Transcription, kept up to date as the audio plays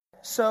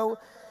So,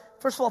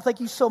 first of all,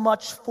 thank you so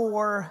much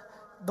for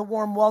the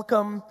warm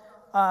welcome.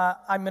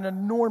 I'm an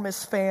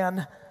enormous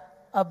fan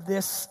of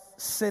this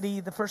city.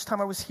 The first time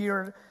I was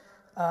here,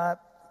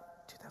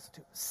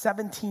 2002,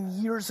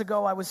 17 years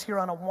ago, I was here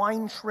on a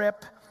wine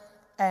trip.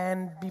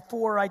 And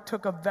before I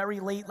took a very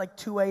late, like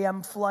 2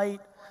 a.m. flight,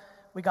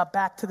 we got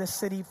back to the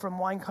city from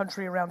wine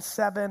country around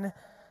 7,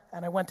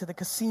 and I went to the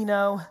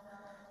casino,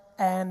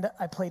 and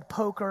I played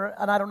poker.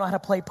 And I don't know how to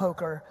play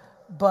poker,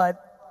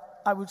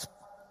 but I was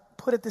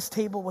put at this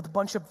table with a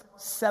bunch of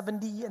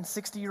 70 and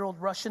 60-year-old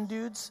Russian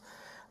dudes.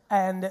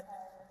 And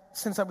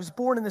since I was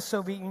born in the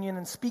Soviet Union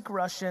and speak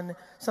Russian,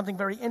 something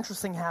very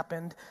interesting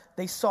happened.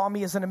 They saw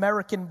me as an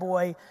American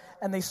boy,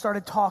 and they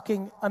started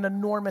talking an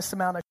enormous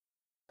amount of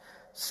shit.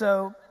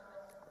 So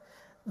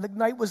the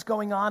night was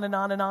going on and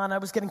on and on. I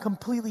was getting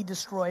completely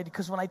destroyed,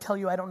 because when I tell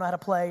you I don't know how to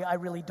play, I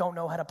really don't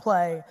know how to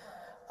play.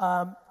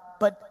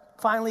 But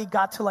finally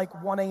got to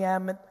like 1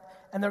 a.m.,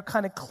 and they're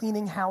kind of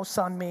cleaning house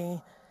on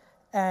me,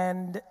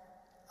 and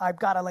I've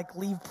got to like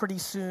leave pretty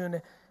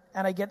soon,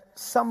 and I get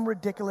some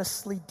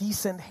ridiculously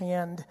decent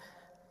hand.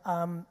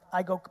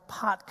 I go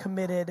pot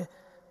committed.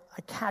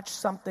 I catch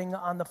something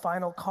on the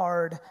final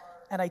card,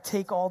 and I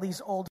take all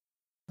these old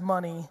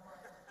money,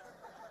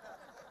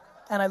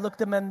 and I looked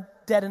them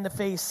dead in the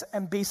face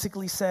and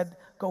basically said,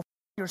 "Go f***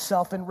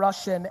 yourself," in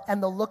Russian,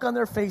 and the look on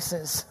their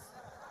faces.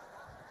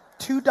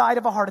 2 died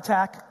of a heart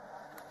attack.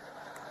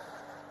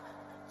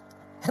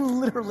 And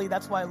literally,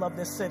 that's why I love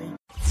this city.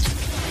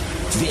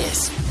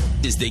 This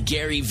is the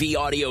Gary V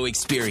audio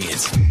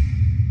experience.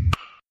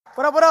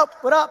 What up, what up,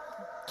 what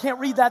up? Can't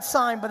read that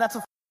sign, but that's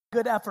a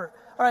good effort.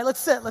 All right, let's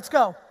sit, let's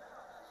go.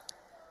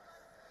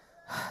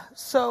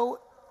 So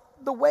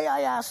the way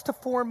I asked to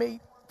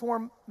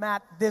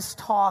format this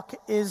talk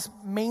is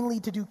mainly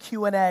to do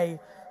Q&A,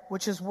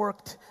 which has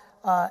worked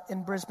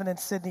in Brisbane and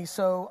Sydney.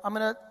 So I'm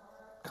going to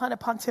kind of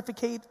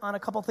pontificate on a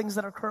couple things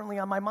that are currently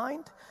on my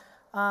mind.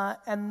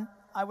 And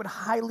I would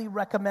highly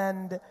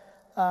recommend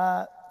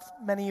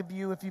many of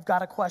you, if you've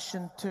got a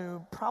question,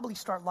 to probably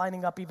start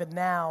lining up even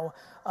now.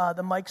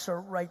 The mics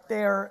are right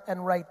there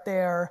and right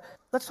there.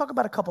 Let's talk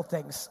about a couple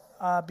things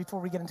before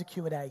we get into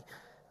Q&A.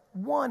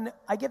 One,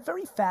 I get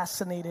very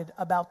fascinated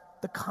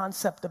about the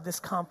concept of this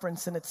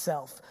conference in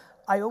itself.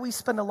 I always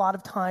spend a lot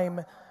of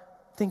time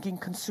thinking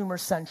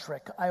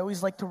consumer-centric. I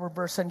always like to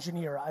reverse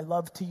engineer. I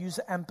love to use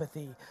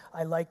empathy.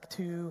 I like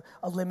to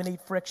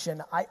eliminate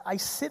friction. I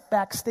sit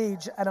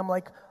backstage and I'm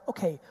like,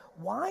 okay,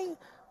 why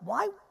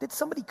did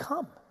somebody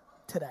come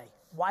today?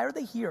 Why are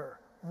they here?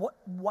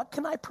 What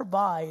can I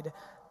provide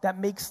that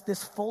makes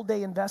this full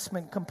day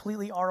investment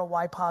completely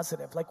ROI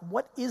positive? Like,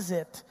 what is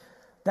it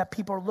that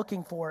people are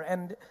looking for?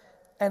 And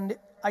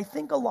I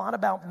think a lot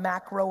about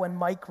macro and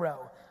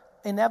micro.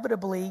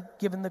 Inevitably,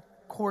 given the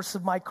course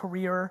of my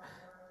career,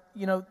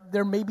 you know,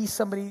 there may be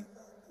somebody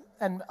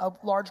and a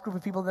large group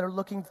of people that are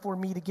looking for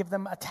me to give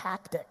them a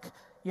tactic,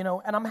 you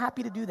know, and I'm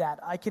happy to do that.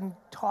 I can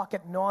talk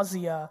at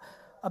nausea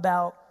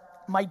about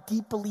my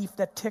deep belief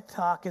that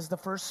TikTok is the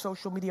first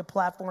social media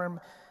platform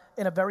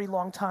in a very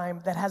long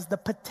time that has the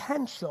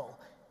potential,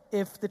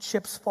 if the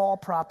chips fall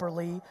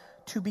properly,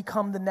 to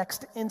become the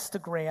next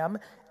Instagram.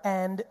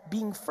 And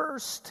being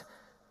first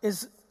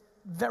is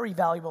very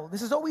valuable.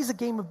 This is always a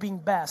game of being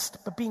best,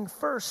 but being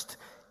first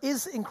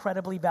is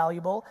incredibly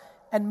valuable.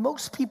 And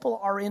most people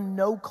are in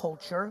no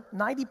culture.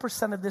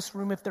 90% of this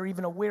room, if they're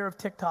even aware of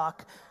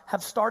TikTok,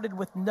 have started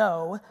with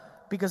no,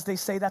 because they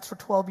say that's for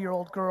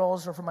 12-year-old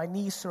girls or for my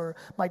niece or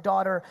my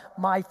daughter.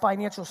 My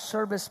financial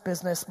service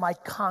business, my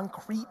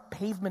concrete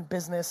pavement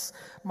business,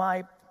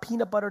 my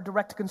peanut butter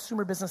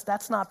direct-to-consumer business,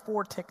 that's not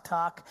for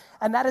TikTok.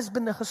 And that has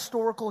been the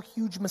historical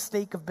huge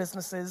mistake of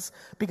businesses,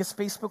 because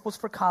Facebook was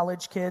for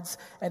college kids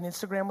and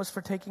Instagram was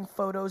for taking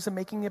photos and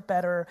making it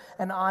better,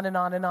 and on and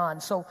on and on.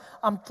 So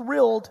I'm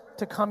thrilled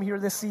to come here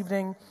this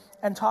evening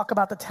and talk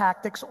about the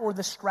tactics or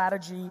the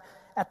strategy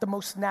at the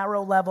most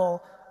narrow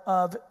level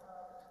of...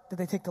 Did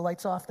they take the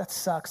lights off? That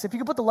sucks. If you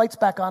could put the lights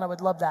back on, I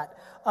would love that.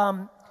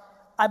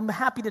 I'm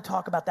happy to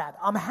talk about that.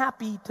 I'm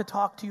happy to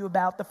talk to you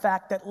about the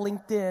fact that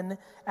LinkedIn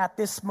at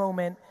this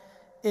moment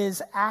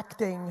is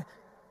acting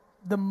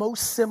the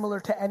most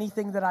similar to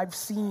anything that I've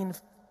seen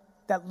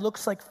that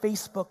looks like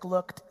Facebook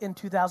looked in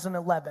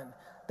 2011.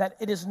 That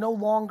it is no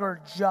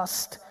longer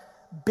just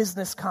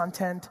business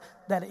content,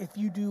 that if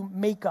you do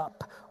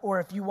makeup or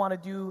if you want to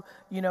do,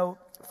 you know,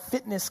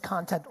 fitness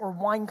content or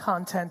wine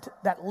content,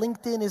 that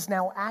LinkedIn is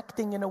now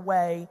acting in a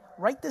way,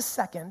 right this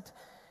second,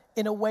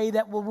 in a way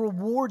that will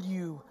reward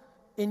you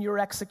in your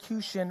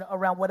execution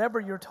around whatever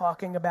you're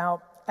talking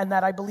about, and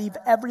that I believe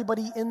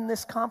everybody in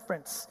this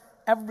conference,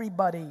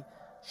 everybody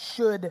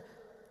should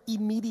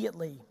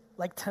immediately,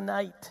 like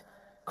tonight,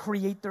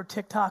 create their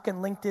TikTok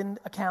and LinkedIn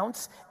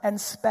accounts and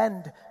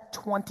spend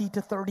 20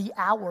 to 30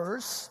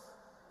 hours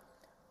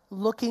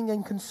looking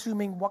and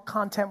consuming what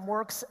content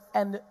works,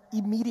 and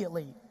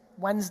immediately,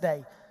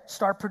 Wednesday,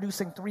 start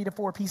producing 3 to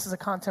 4 pieces of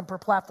content per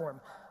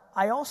platform.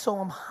 I also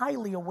am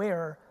highly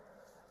aware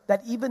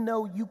that even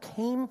though you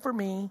came for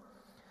me,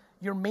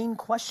 your main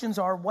questions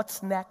are,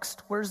 what's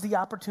next? Where's the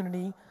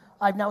opportunity?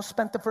 I've now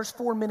spent the first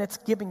 4 minutes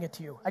giving it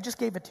to you. I just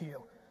gave it to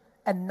you.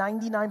 And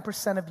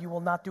 99% of you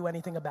will not do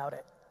anything about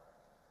it.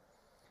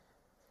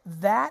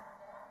 That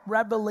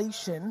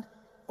revelation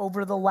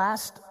over the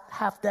last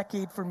half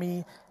decade for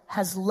me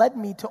has led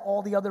me to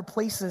all the other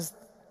places.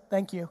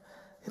 Thank you.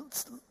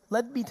 It's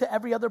led me to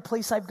every other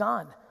place I've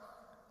gone.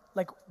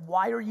 Like,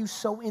 why are you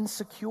so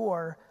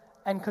insecure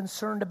and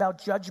concerned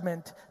about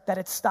judgment that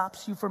it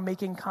stops you from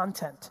making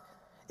content?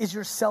 Is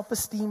your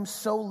self-esteem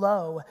so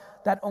low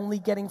that only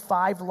getting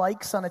 5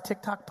 likes on a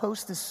TikTok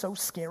post is so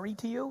scary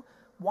to you?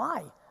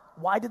 Why?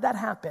 Why did that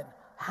happen?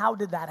 How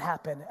did that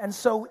happen? And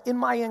so in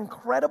my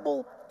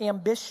incredible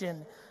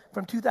ambition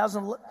from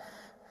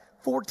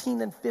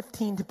 2014 and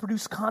 15 to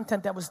produce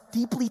content that was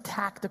deeply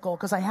tactical,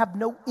 because I have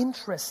no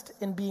interest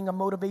in being a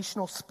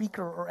motivational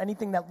speaker or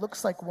anything that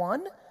looks like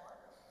one,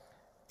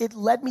 it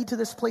led me to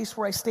this place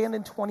where I stand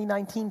in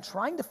 2019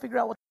 trying to figure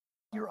out what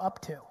you're up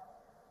to.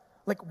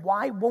 Like,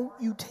 why won't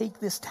you take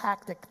this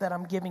tactic that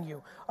I'm giving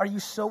you? Are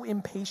you so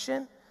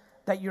impatient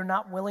that you're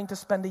not willing to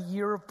spend a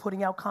year of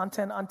putting out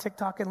content on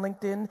TikTok and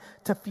LinkedIn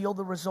to feel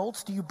the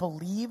results? Do you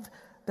believe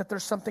that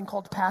there's something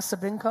called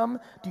passive income?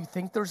 Do you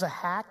think there's a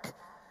hack?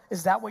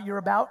 Is that what you're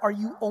about? Are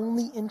you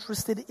only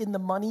interested in the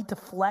money to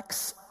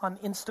flex on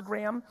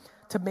Instagram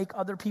to make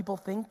other people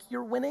think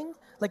you're winning?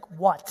 Like,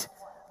 what?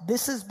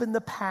 This has been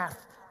the path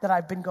that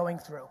I've been going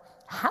through.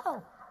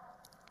 How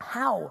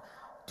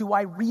do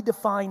I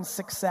redefine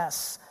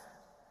success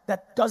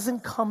that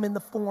doesn't come in the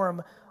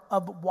form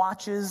of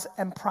watches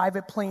and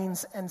private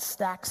planes and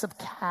stacks of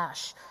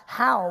cash?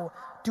 How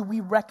do we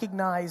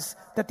recognize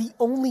that the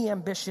only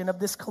ambition of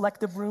this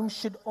collective room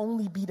should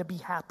only be to be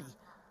happy?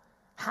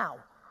 How?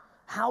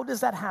 How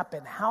does that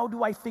happen? How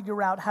do I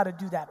figure out how to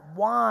do that?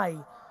 Why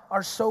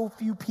are so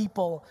few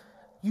people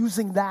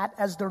using that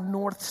as their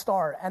North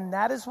Star? And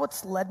that is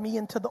what's led me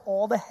into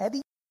all the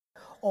heady,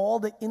 all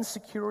the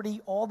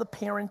insecurity, all the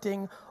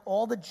parenting,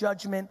 all the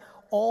judgment,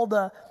 all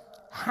the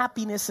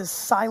happiness is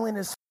silent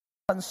as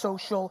on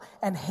social,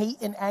 and hate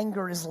and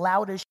anger is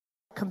loud as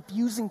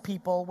confusing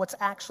people what's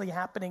actually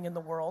happening in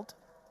the world.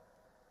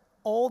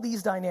 All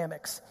these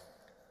dynamics,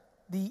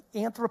 the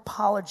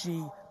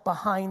anthropology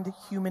behind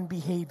human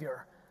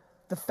behavior,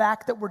 the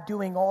fact that we're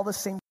doing all the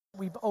same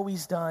we've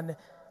always done,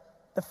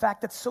 the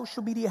fact that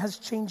social media has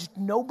changed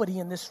nobody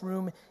in this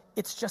room,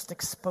 it's just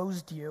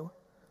exposed you.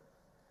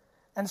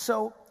 And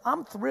so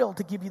I'm thrilled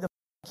to give you the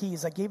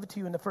keys. I gave it to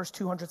you in the first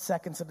 200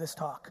 seconds of this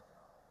talk.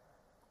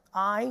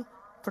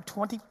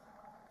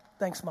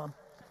 Thanks, Mom.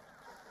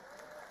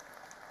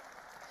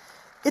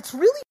 It's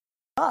really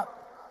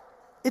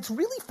up. It's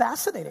really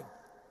fascinating.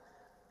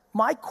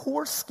 My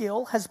core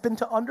skill has been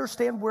to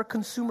understand where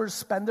consumers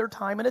spend their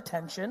time and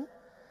attention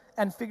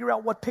and figure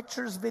out what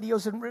pictures,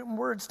 videos, and written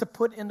words to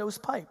put in those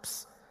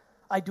pipes.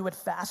 I do it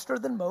faster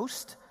than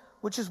most,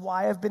 which is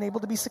why I've been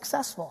able to be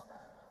successful.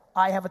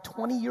 I have a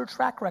 20-year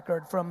track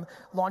record from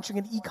launching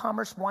an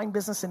e-commerce wine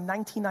business in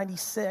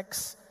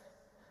 1996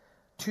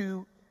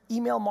 to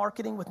email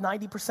marketing with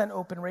 90%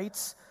 open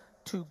rates,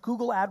 to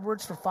Google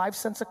AdWords for 5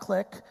 cents a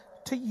click,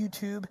 to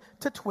YouTube,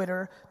 to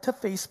Twitter, to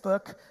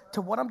Facebook,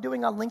 to what I'm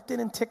doing on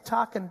LinkedIn and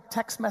TikTok and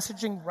text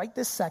messaging right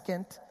this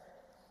second.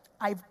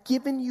 I've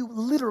given you,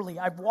 literally,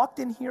 I've walked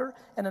in here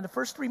and in the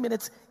first 3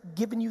 minutes,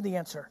 given you the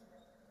answer.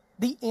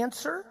 The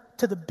answer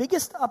to the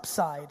biggest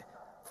upside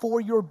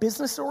for your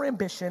business or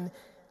ambition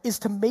is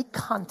to make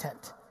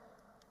content,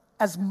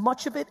 as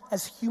much of it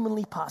as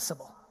humanly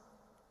possible,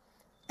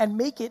 and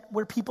make it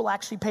where people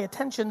actually pay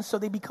attention so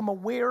they become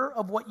aware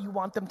of what you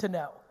want them to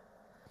know.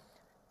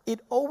 It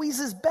always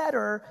is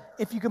better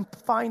if you can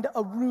find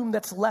a room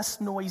that's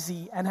less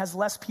noisy and has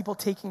less people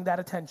taking that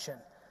attention.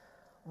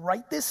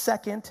 Right this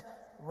second,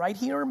 right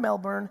here in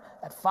Melbourne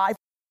at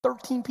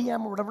 5:13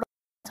 p.m. or whatever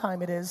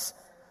time it is,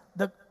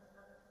 the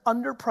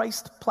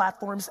underpriced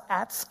platforms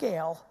at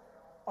scale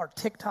are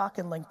TikTok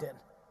and LinkedIn.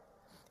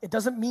 It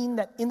doesn't mean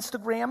that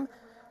Instagram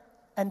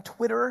and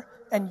Twitter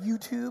and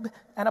YouTube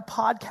and a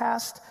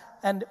podcast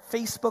and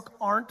Facebook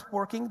aren't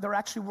working. They're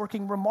actually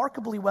working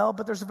remarkably well,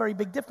 but there's a very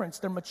big difference.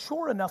 They're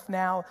mature enough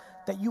now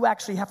that you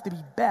actually have to be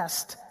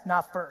best,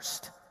 not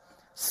first.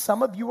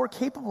 Some of you are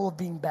capable of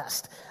being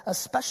best,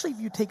 especially if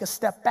you take a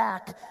step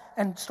back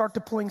and start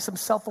deploying some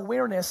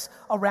self-awareness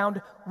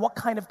around what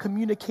kind of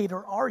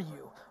communicator are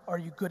you? Are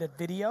you good at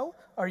video?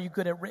 Are you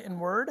good at written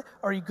word?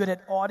 Are you good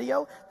at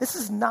audio? This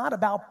is not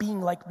about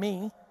being like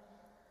me.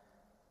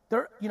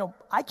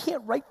 I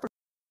can't write for.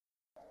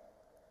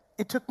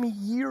 It took me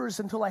years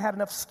until I had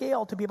enough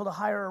scale to be able to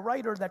hire a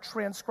writer that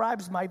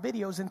transcribes my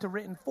videos into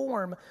written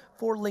form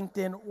for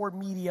LinkedIn or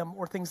Medium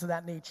or things of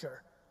that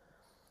nature.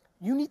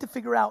 You need to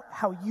figure out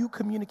how you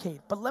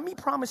communicate. But let me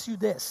promise you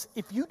this.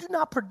 If you do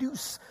not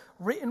produce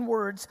written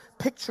words,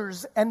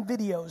 pictures, and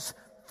videos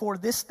for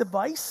this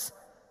device,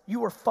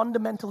 you are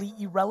fundamentally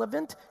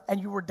irrelevant and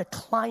you are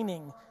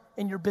declining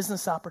in your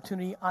business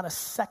opportunity on a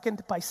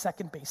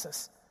second-by-second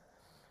basis.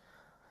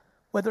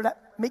 Whether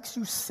that makes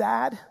you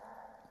sad,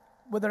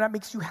 whether that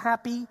makes you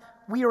happy,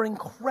 we are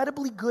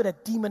incredibly good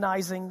at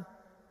demonizing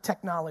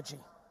technology.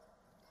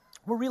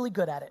 We're really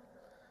good at it.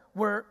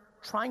 We're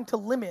trying to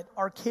limit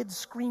our kids'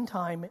 screen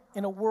time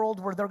in a world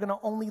where they're going to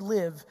only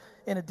live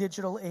in a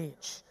digital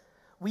age.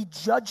 We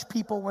judge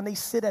people when they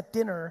sit at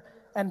dinner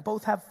and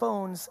both have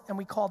phones, and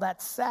we call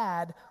that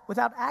sad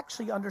without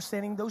actually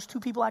understanding those two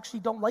people actually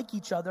don't like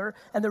each other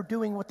and they're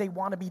doing what they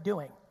want to be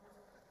doing.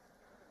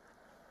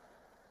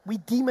 We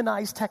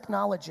demonize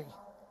technology.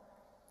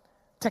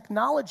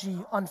 Technology,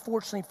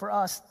 unfortunately for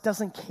us,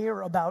 doesn't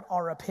care about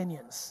our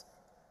opinions.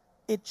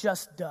 It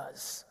just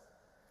does.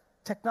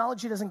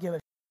 Technology doesn't give a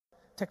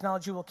shit.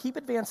 Technology will keep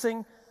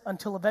advancing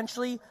until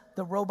eventually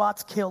the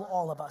robots kill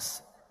all of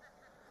us.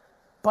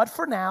 But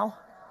for now,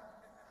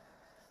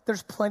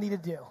 there's plenty to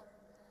do.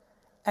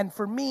 And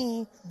for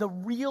me, the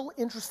real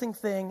interesting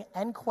thing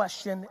and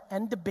question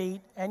and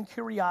debate and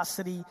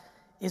curiosity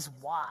is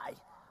why?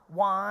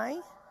 Why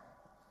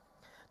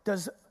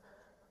does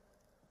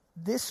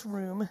this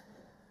room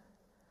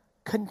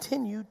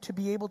continue to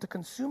be able to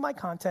consume my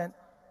content,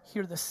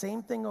 hear the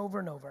same thing over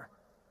and over?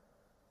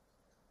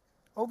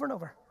 Over and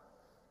over.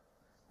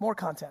 More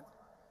content,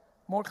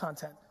 more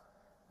content,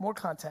 more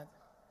content,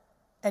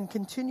 and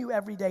continue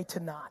every day to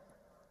not.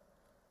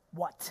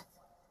 What?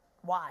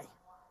 Why?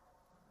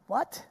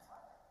 What?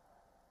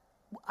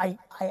 I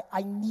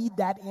need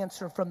that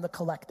answer from the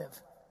collective.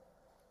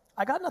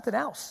 I got nothing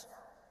else.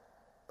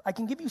 I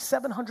can give you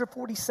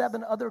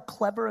 747 other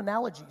clever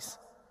analogies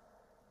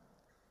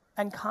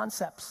and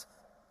concepts.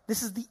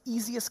 This is the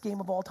easiest game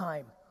of all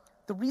time.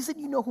 The reason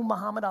you know who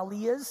Muhammad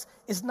Ali is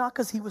not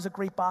because he was a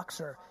great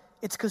boxer.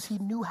 It's because he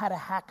knew how to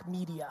hack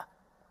media.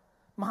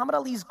 Muhammad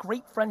Ali's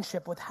great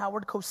friendship with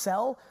Howard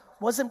Cosell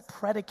wasn't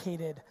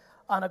predicated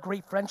on a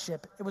great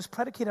friendship. It was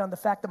predicated on the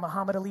fact that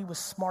Muhammad Ali was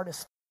smart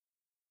as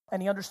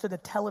and he understood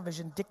that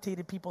television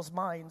dictated people's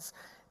minds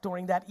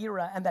during that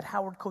era, and that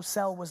Howard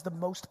Cosell was the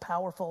most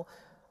powerful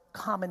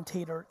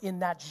commentator in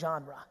that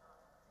genre.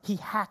 He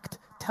hacked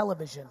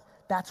television.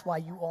 That's why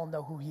you all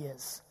know who he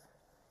is.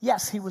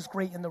 Yes, he was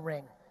great in the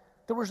ring.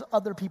 There was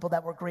other people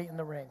that were great in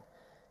the ring.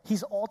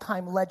 He's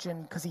all-time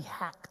legend because he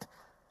hacked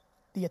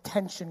the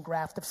attention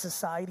graph of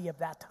society of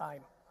that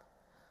time.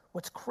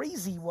 What's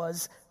crazy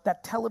was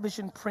that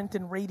television, print,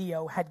 and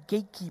radio had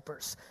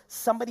gatekeepers.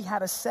 Somebody had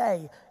to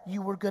say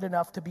you were good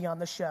enough to be on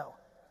the show.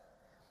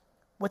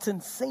 What's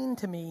insane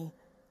to me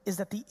is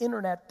that the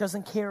internet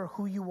doesn't care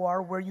who you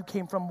are, where you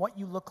came from, what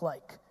you look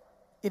like.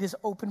 It is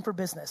open for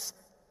business,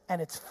 and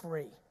it's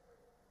free.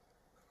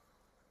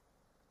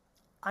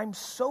 I'm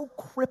so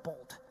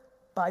crippled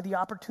by the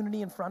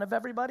opportunity in front of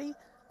everybody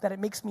that it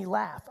makes me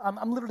laugh.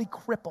 I'm literally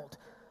crippled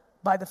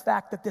by the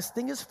fact that this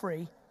thing is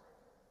free,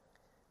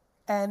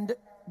 and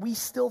we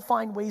still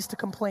find ways to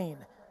complain.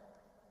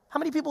 How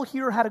many people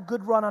here had a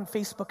good run on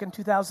Facebook in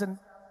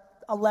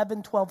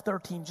 2011, 12,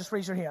 13? Just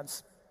raise your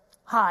hands.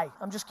 Hi,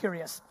 I'm just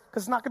curious,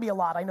 because it's not going to be a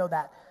lot, I know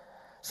that.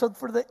 So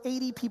for the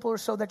 80 people or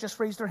so that just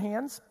raised their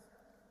hands,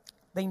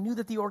 they knew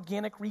that the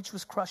organic reach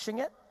was crushing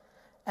it.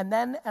 And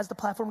then as the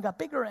platform got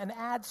bigger and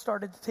ads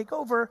started to take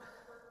over,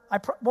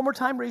 one more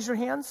time, raise your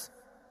hands.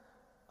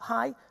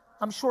 Hi.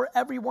 I'm sure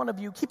every one of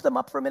you, keep them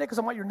up for a minute because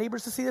I want your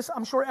neighbors to see this.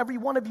 I'm sure every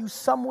one of you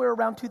somewhere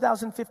around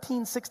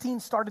 2015, 16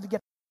 started to get,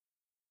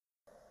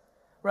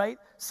 right?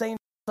 Saying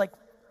like,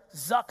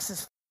 Zucks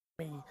is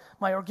me.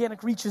 My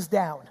organic reach is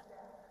down.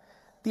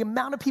 The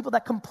amount of people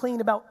that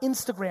complain about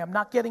Instagram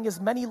not getting as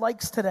many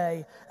likes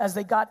today as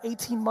they got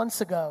 18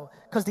 months ago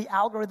because the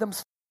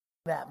algorithms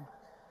them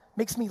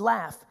makes me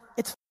laugh.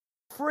 It's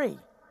free.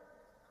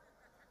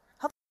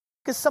 How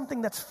is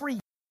something that's free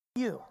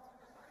for you?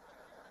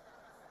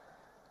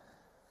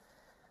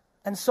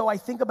 And so I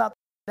think about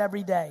that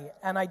every day,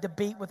 and I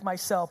debate with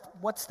myself,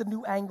 what's the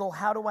new angle?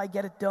 How do I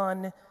get it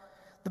done?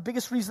 The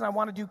biggest reason I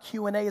want to do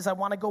Q&A is I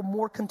want to go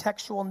more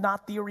contextual,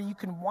 not theory. You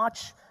can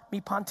watch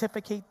me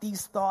pontificate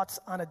these thoughts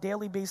on a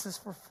daily basis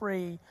for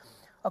free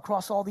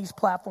across all these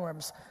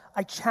platforms.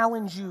 I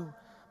challenge you,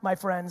 my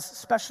friends,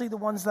 especially the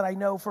ones that I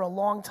know for a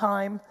long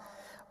time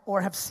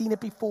or have seen it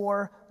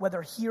before,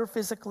 whether here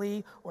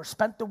physically or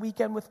spent the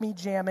weekend with me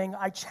jamming.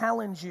 I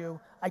challenge you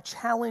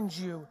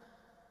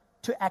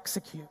to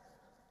execute.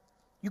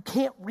 You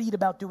can't read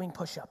about doing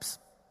push-ups.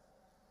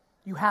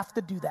 You have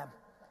to do them.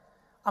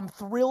 I'm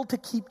thrilled to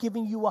keep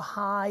giving you a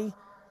high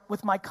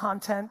with my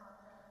content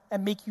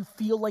and make you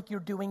feel like you're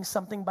doing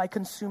something by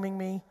consuming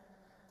me,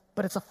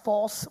 but it's a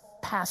false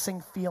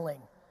passing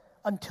feeling.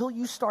 Until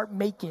you start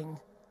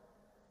making,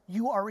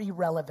 you are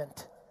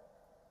irrelevant.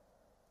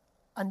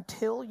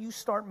 Until you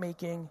start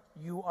making,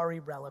 you are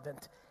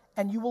irrelevant.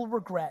 And you will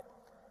regret.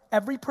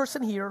 Every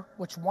person here,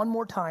 which one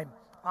more time,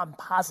 I'm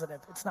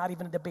positive, it's not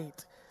even a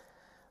debate,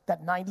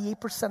 that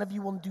 98% of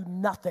you will do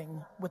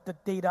nothing with the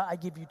data I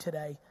give you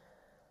today.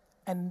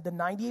 And the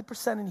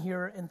 98% in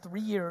here in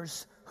 3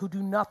 years who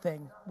do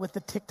nothing with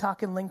the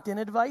TikTok and LinkedIn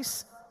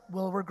advice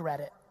will regret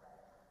it.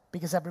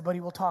 Because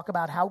everybody will talk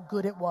about how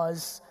good it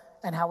was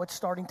and how it's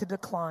starting to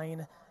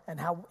decline and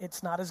how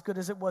it's not as good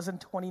as it was in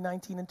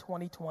 2019 and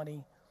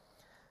 2020.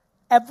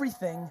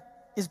 Everything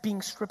is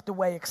being stripped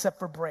away except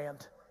for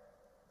brand.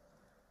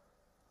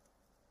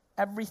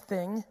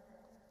 Everything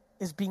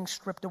is being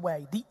stripped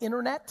away. The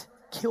internet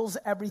kills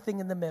everything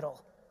in the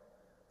middle.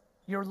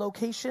 Your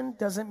location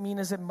doesn't mean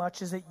as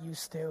much as it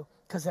used to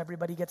because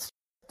everybody gets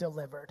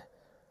delivered.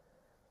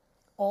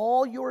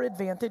 All your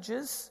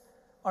advantages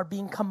are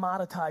being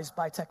commoditized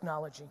by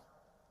technology.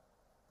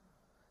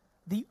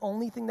 The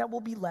only thing that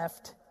will be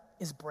left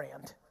is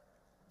brand.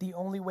 The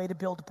only way to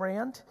build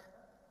brand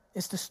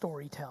is to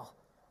storytell.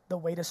 The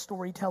way to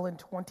storytell in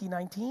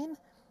 2019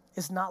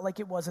 is not like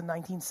it was in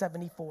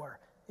 1974.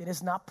 It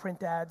is not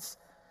print ads.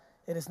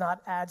 It is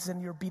not ads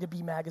in your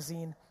B2B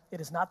magazine. It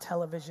is not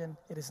television.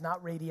 It is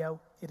not radio.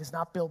 It is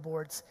not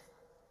billboards.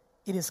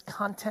 It is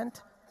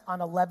content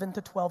on 11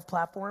 to 12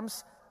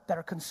 platforms that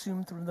are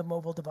consumed through the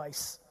mobile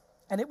device.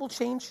 And it will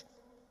change.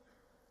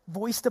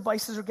 Voice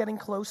devices are getting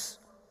close.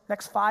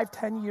 Next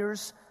 5-10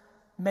 years,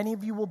 many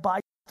of you will buy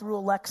through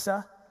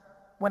Alexa.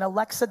 When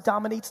Alexa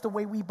dominates the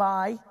way we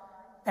buy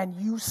and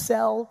you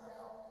sell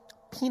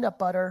peanut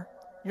butter,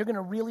 you're going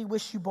to really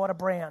wish you bought a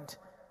brand.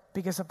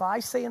 Because if I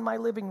say in my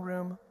living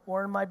room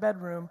or in my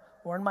bedroom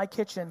or in my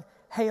kitchen,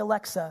 hey,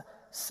 Alexa,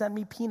 send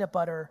me peanut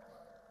butter,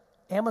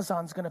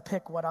 Amazon's going to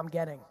pick what I'm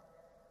getting.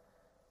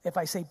 If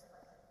I say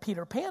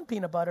Peter Pan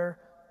peanut butter,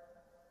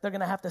 they're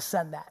going to have to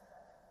send that.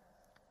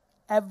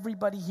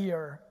 Everybody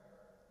here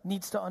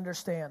needs to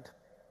understand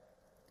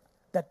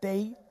that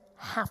they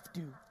have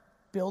to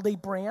build a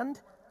brand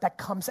that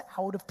comes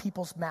out of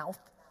people's mouth,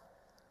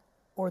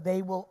 or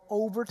they will,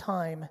 over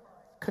time,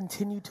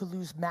 continue to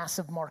lose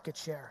massive market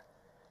share.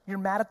 You're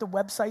mad at the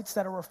websites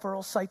that are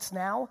referral sites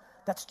now?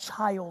 That's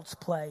child's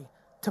play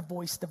to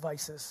voice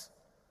devices.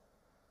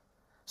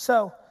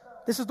 So,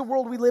 this is the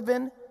world we live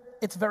in.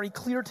 It's very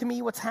clear to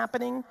me what's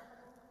happening.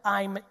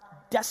 I'm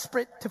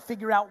desperate to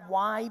figure out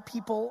why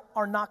people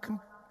are not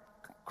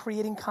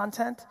creating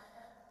content.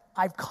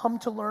 I've come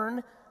to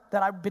learn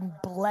that I've been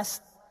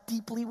blessed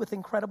deeply with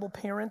incredible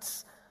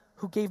parents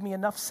who gave me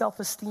enough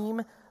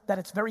self-esteem that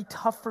it's very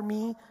tough for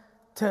me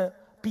to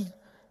be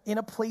in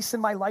a place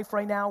in my life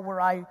right now where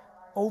I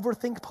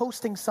overthink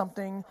posting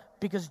something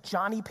because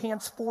Johnny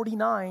Pants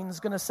 49 is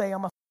going to say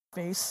I'm a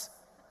face.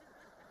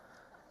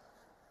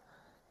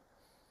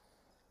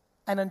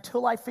 And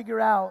until I figure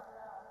out,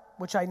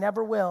 which I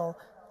never will,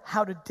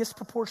 how to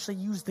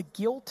disproportionately use the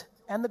guilt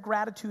and the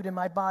gratitude in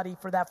my body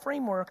for that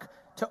framework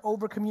to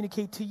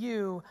over-communicate to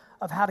you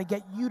of how to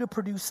get you to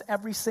produce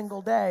every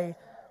single day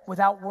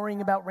without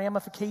worrying about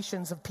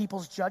ramifications of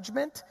people's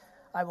judgment,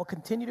 I will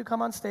continue to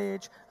come on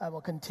stage. I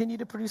will continue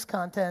to produce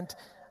content.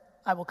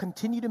 I will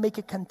continue to make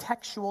it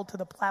contextual to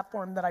the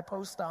platform that I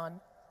post on.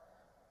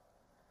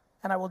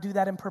 And I will do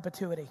that in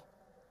perpetuity.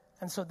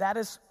 And so that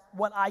is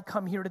what I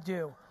come here to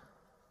do.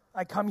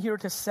 I come here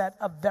to set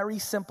a very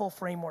simple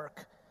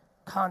framework,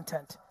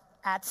 content,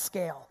 at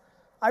scale.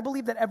 I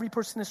believe that every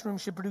person in this room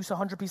should produce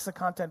 100 pieces of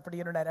content for the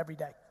internet every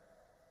day.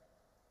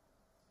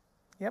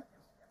 Yep,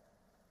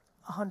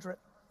 100.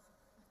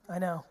 I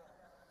know.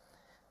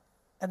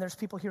 And there's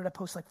people here that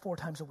post like 4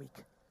 times a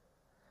week.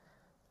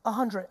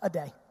 100 a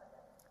day.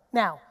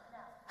 Now,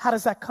 how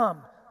does that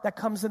come? That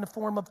comes in the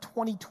form of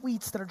 20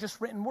 tweets that are just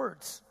written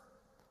words.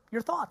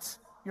 Your thoughts,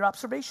 your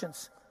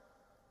observations,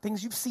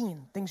 things you've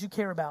seen, things you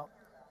care about,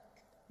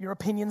 your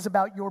opinions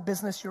about your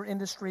business, your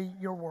industry,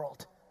 your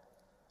world.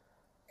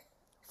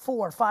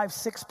 4, 5,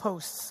 6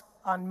 posts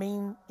on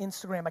main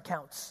Instagram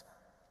accounts.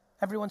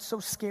 Everyone's so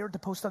scared to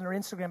post on their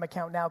Instagram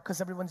account now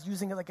because everyone's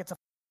using it like it's a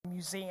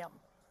museum.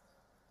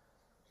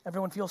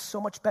 Everyone feels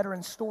so much better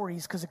in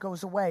stories because it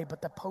goes away,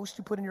 but the post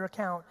you put in your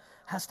account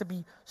has to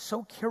be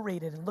so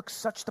curated and look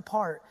such the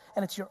part,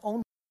 and it's your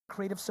own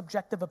creative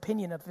subjective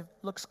opinion of if it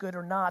looks good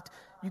or not.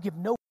 You give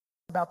no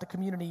about the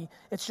community.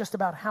 It's just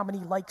about how many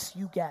likes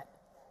you get.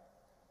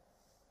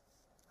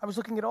 I was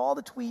looking at all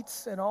the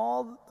tweets and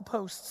all the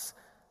posts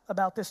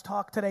about this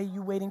talk today,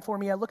 you waiting for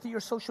me. I looked at your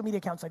social media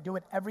accounts. I do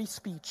it every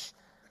speech.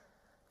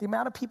 The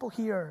amount of people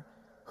here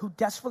who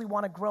desperately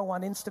want to grow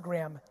on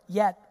Instagram,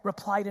 yet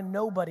reply to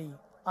nobody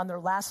on their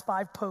last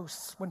 5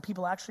 posts when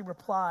people actually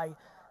reply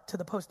to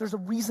the post. There's a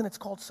reason it's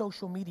called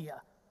social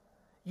media.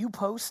 You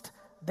post,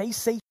 they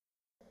say,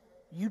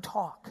 you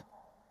talk.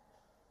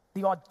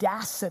 The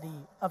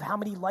audacity of how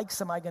many likes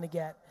am I going to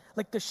get?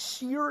 Like the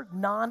sheer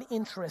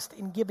non-interest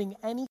in giving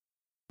any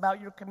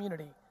about your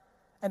community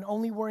and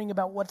only worrying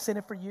about what's in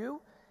it for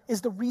you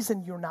is the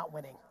reason you're not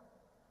winning,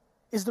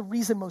 is the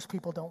reason most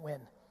people don't win.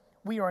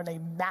 We are in a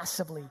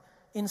massively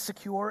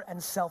insecure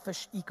and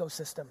selfish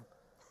ecosystem.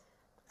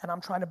 And I'm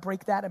trying to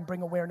break that and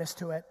bring awareness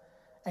to it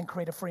and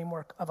create a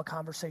framework of a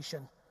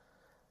conversation.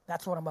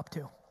 That's what I'm up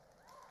to.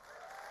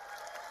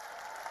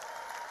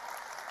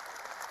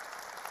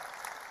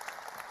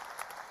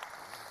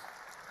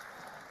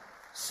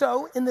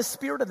 So, in the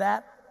spirit of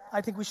that,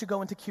 I think we should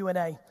go into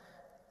Q&A.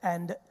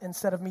 And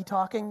instead of me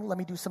talking, let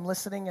me do some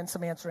listening and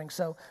some answering.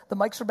 So, the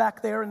mics are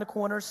back there in the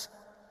corners.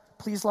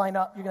 Please line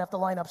up. You're going to have to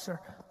line up, sir.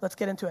 Let's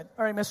get into it.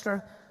 All right,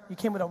 mister, you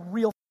came with a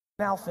real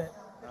outfit.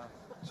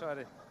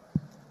 Sorry.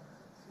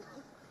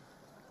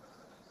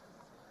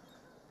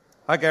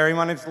 Hi, Gary.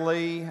 My name's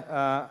Lee,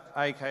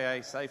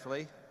 a.k.a. Safe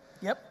Lee.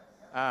 Yep.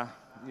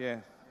 Yeah.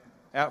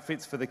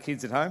 Outfits for the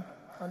kids at home.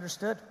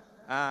 Understood.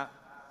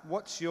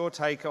 What's your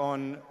take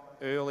on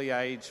early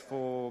age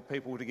for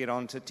people to get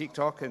onto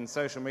TikTok and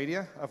social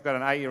media? I've got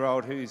an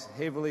 8-year-old who's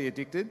heavily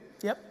addicted.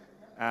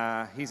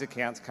 Yep. His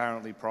account's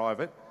currently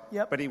private.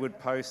 Yep. But he would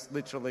post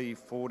literally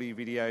 40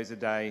 videos a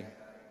day.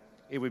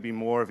 It would be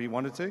more if he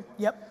wanted to.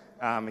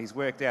 Yep. He's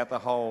worked out the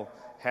whole,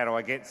 how do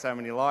I get so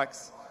many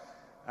likes?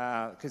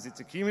 Because it's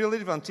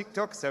accumulative on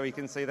TikTok, so he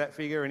can see that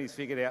figure, and he's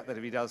figured out that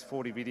if he does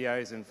 40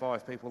 videos and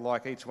 5 people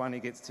like each one, he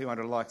gets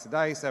 200 likes a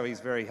day, so he's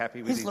very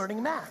happy with He's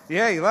learning math.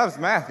 Yeah, he loves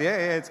math. Yeah,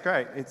 it's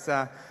great. It's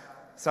so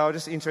I'm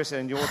just interested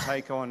in your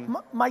take on...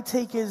 My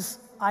take is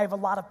I have a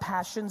lot of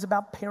passions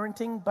about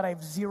parenting, but I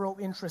have zero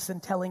interest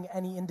in telling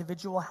any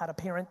individual how to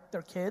parent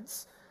their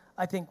kids.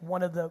 I think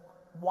one of the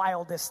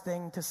wildest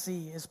thing to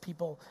see is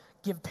people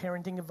give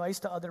parenting advice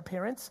to other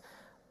parents.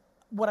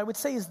 What I would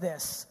say is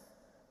this: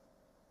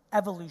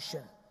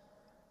 evolution.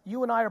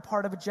 You and I are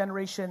part of a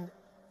generation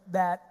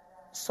that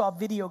saw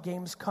video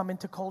games come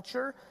into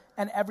culture,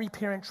 and every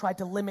parent tried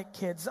to limit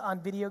kids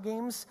on video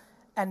games,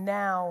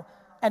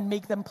 and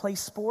make them play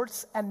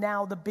sports, and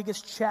now the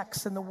biggest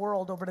checks in the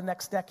world over the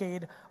next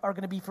decade are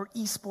going to be for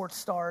esports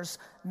stars,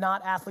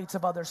 not athletes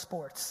of other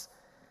sports.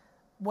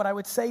 What I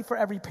would say for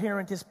every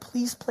parent is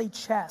please play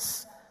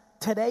chess.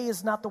 Today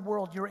is not the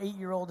world your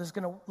 8-year-old is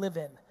going to live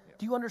in.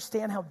 Do you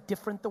understand how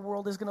different the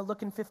world is going to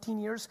look in 15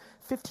 years?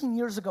 15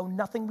 years ago,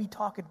 nothing we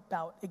talk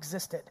about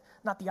existed.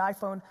 Not the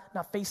iPhone,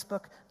 not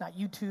Facebook, not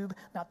YouTube,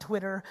 not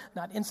Twitter,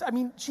 not Instagram. I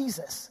mean,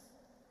 Jesus,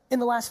 in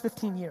the last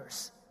 15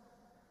 years.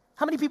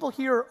 How many people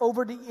here are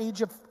over the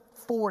age of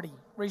 40?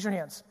 Raise your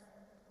hands.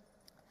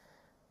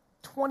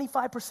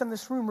 25% of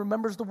this room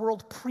remembers the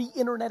world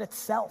pre-internet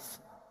itself.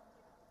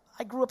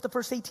 I grew up the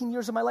first 18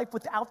 years of my life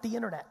without the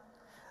internet.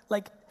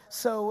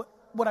 So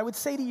what I would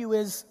say to you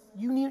is,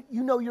 you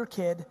know your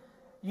kid,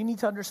 you need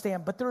to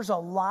understand, but there's a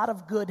lot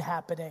of good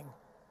happening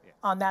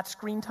on that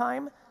screen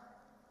time.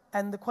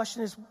 And the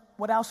question is,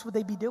 what else would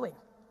they be doing?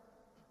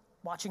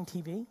 Watching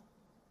TV?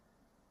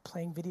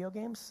 Playing video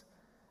games?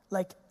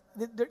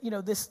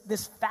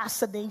 This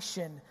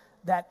fascination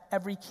that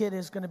every kid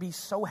is going to be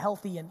so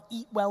healthy and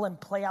eat well and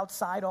play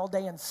outside all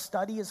day and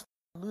study is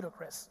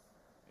ludicrous.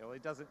 Yeah, well,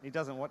 he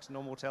doesn't watch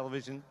normal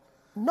television.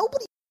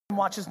 Nobody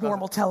watches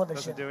normal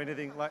television. Doesn't do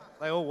anything.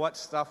 They all watch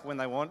stuff when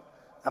they want,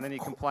 and then he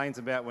complains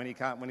about when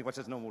he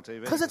watches normal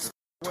TV. Because it's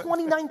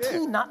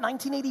 2019, not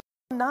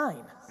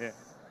 1989. Yeah.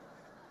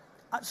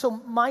 So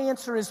my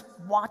answer is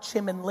watch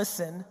him and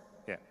listen,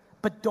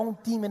 but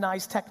don't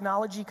demonize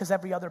technology because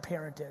every other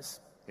parent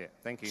is. Yeah,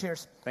 thank you.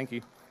 Cheers. Thank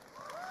you.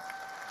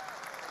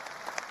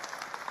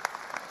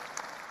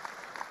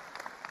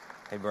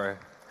 Hey, bro.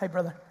 Hey,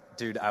 brother.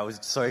 Dude, I was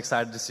so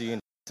excited to see you in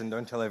person.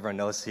 Don't tell everyone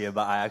else here,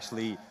 but I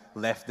actually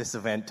left this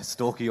event to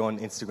stalk you on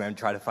Instagram,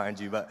 try to find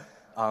you. But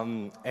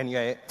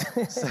anyway,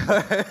 so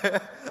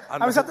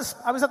I was at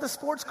the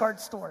sports card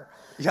store.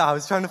 Yeah, I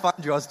was trying to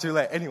find you. I was too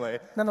late. Anyway.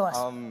 Nonetheless.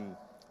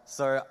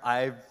 So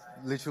I've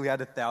literally had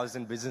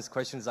 1,000 business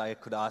questions I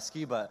could ask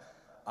you, but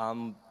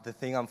the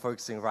thing I'm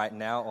focusing right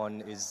now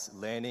on is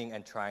learning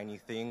and trying new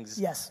things.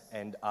 Yes.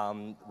 And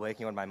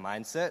working on my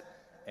mindset.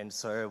 And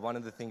so one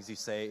of the things you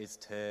say is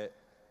to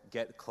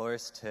get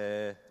close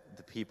to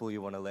the people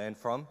you want to learn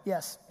from.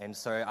 Yes. And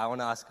so I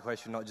want to ask a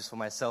question not just for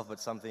myself, but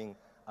something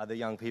other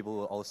young people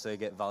will also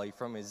get value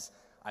from is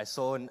I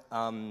saw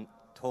an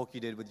talk you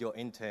did with your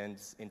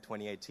interns in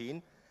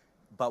 2018,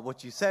 but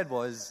what you said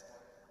was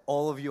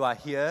all of you are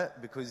here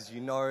because you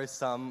know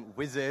some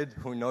wizard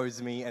who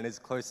knows me and is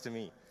close to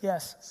me.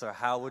 Yes. So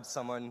how would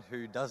someone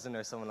who doesn't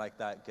know someone like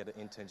that get an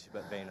internship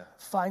at Vayner?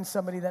 Find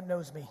somebody that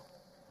knows me.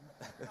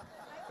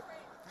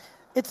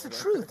 It's the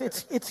truth.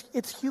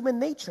 It's human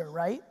nature,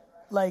 right?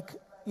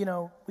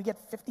 We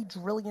get 50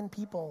 trillion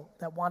people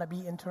that want to be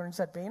interns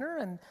at Vayner,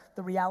 and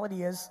the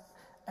reality is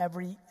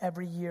every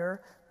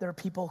year there are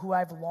people who I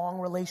have long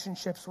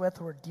relationships with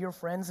who are dear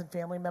friends and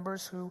family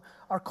members who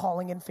are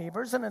calling in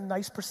favors, and a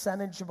nice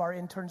percentage of our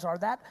interns are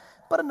that,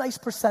 but a nice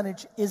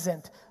percentage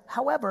isn't.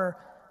 However,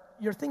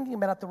 you're thinking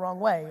about it the wrong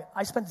way.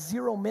 I spent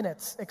 0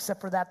 minutes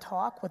except for that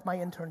talk with my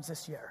interns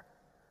this year.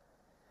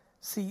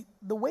 See,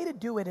 the way to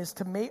do it is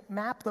to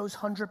map those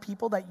 100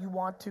 people that you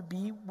want to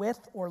be with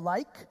or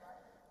like,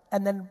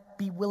 and then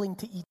be willing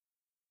to eat.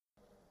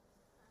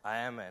 I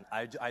am, man.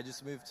 I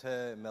just moved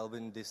to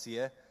Melbourne this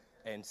year,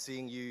 and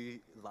seeing you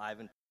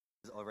live and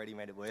has already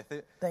made it worth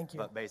it. Thank you.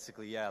 But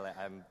basically,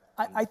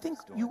 I think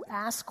you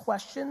ask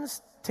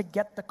questions to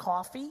get the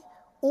coffee,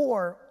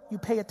 or you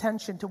pay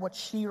attention to what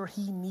she or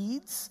he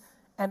needs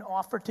and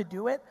offer to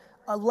do it.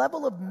 A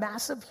level of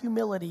massive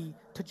humility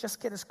to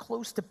just get as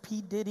close to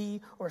P.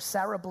 Diddy or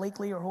Sarah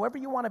Blakely or whoever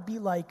you want to be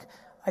like,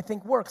 I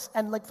think works.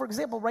 And for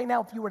example, right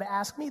now, if you were to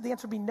ask me, the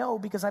answer would be no,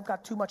 because I've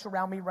got too much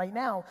around me right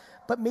now.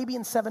 But maybe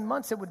in 7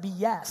 months, it would be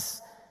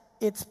yes.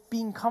 It's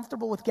being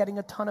comfortable with getting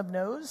a ton of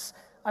no's.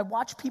 I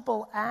watch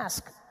people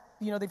ask,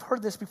 they've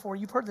heard this before.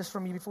 You've heard this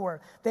from me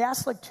before. They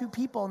ask 2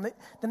 people, and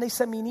then they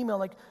send me an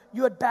email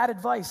you had bad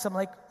advice. I'm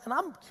and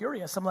I'm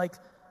curious. I'm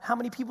how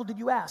many people did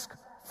you ask?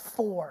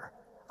 4.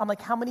 I'm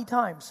how many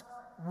times?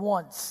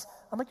 Once.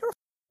 I'm you're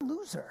a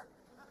loser.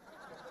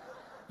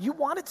 You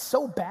want it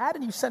so bad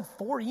and you sent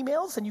 4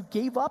 emails and you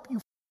gave up?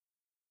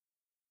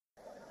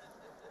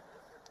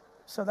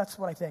 So that's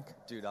what I think.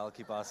 Dude, I'll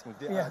keep asking.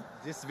 Yeah.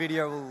 This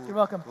video You're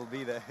welcome. will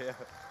be there. Yeah.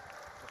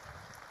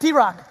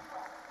 D-Rock,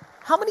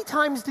 how many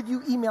times did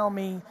you email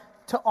me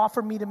to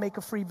offer me to make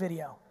a free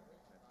video?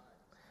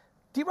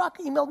 D-Rock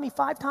emailed me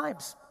 5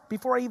 times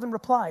before I even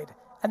replied.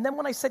 And then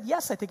when I said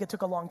yes, I think it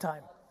took a long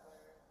time.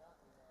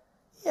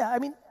 Yeah, I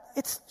mean,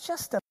 it's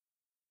just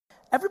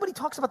everybody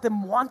talks about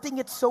them wanting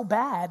it so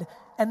bad,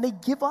 and they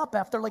give up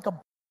after like a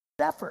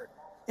effort.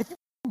 If you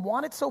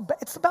want it so bad,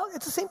 it's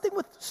the same thing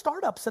with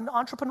startups and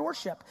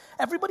entrepreneurship.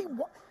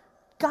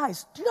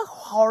 Guys, do you know how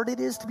hard it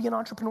is to be an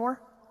entrepreneur?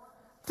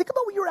 Think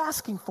about what you're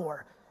asking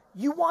for.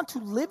 You want to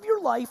live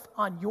your life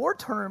on your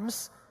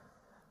terms.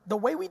 The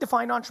way we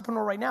define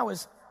entrepreneur right now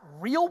is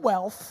real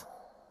wealth.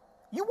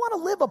 You want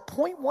to live a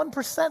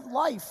 0.1%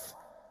 life.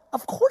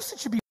 Of course it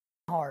should be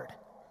hard.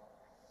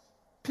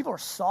 People are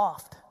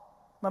soft.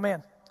 My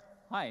man.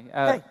 Hi.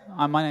 Hey.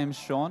 My name's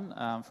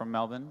Sean from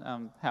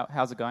Melbourne.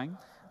 How's it going?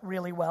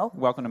 Really well.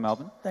 Welcome to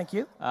Melbourne. Thank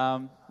you.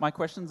 My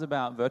question's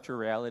about virtual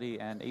reality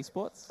and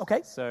esports.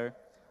 Okay. So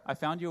I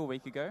found you a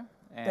week ago.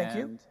 And Thank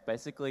you.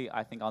 basically,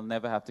 I think I'll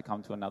never have to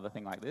come to another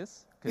thing like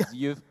this because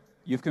you've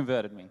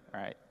converted me, all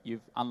right?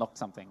 You've unlocked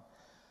something.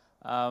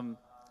 I've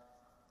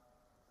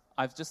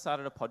just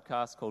started a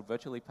podcast called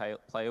Virtually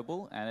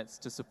Playable, and it's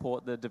to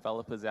support the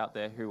developers out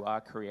there who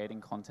are creating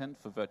content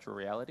for virtual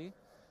reality.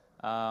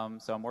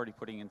 So I'm already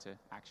putting into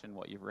action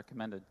what you've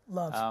recommended.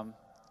 Love.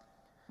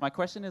 My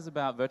question is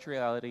about virtual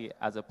reality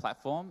as a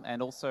platform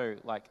and also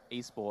like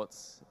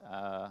esports.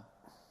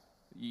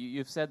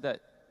 You've said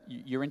that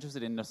you're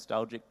interested in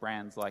nostalgic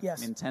brands like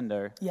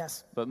Nintendo.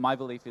 Yes. But my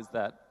belief is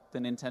that the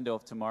Nintendo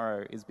of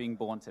tomorrow is being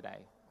born today.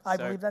 I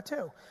believe that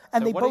too.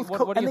 And they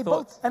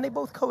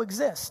both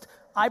coexist.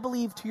 I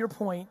believe, to your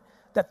point,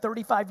 that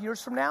 35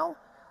 years from now,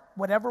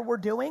 whatever we're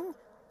doing,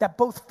 that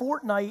both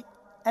Fortnite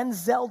and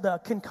Zelda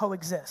can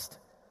coexist.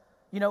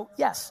 You know,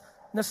 yes,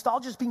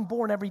 nostalgia is being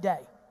born every day,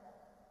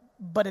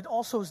 but it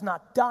also is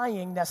not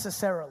dying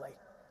necessarily,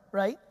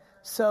 right?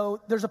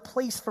 So there's a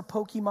place for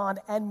Pokemon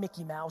and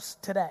Mickey Mouse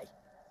today,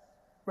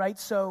 right?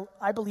 So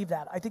I believe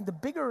that. I think the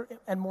bigger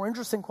and more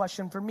interesting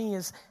question for me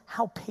is,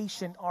 how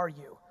patient are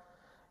you?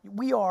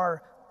 We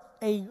are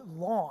a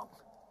long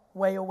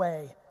way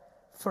away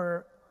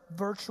for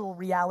virtual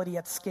reality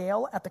at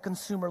scale at the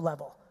consumer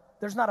level.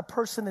 There's not a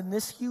person in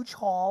this huge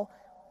hall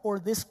or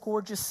this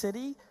gorgeous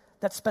city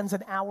that spends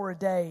an hour a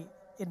day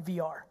in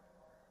VR.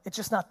 It's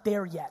just not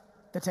there yet.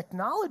 The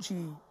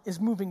technology is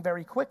moving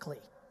very quickly.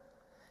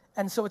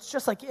 And so it's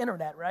just like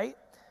internet, right?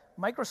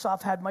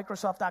 Microsoft had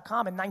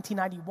Microsoft.com in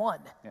 1991.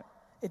 Yeah.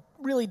 It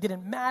really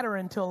didn't matter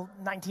until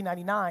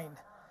 1999.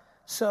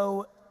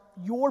 So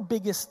your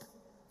biggest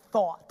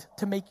thought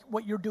to make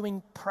what you're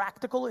doing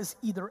practical is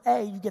either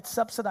A, you get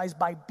subsidized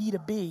by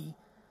B2B,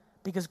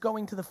 because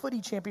going to the footy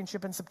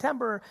championship in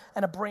September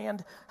and a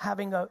brand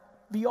having a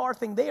VR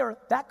thing there,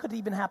 that could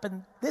even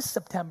happen this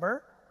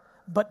September.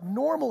 But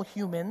normal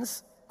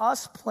humans,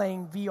 us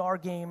playing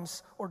VR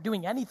games or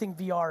doing anything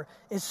VR,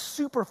 is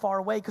super far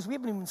away because we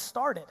haven't even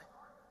started.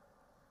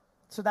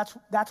 So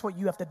that's what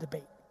you have to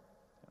debate.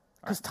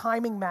 Because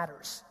timing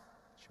matters.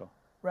 Sure.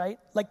 Right?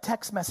 Like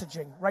text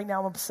messaging. Right now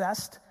I'm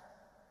obsessed.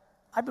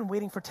 I've been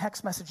waiting for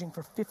text messaging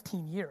for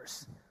 15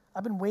 years.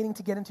 I've been waiting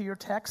to get into your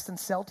text and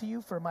sell to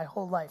you for my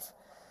whole life.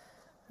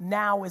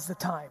 Now is the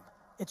time.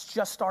 It's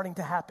just starting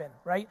to happen,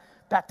 right?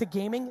 Back to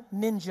gaming,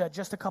 Ninja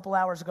just a couple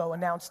hours ago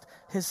announced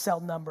his cell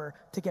number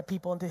to get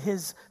people into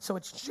his, so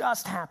it's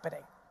just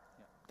happening.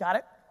 Yeah. Got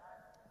it?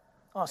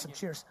 Awesome,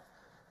 cheers.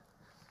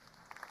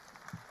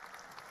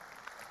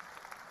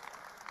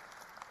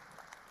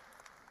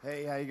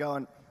 Hey, how you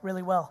going?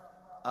 Really well.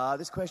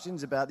 This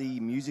question's about the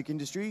music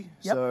industry.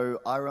 Yep.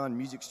 So I run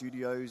music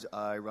studios,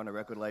 I run a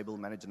record label,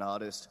 manage an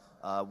artist.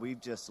 We've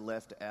just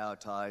left our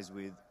ties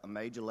with a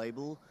major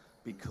label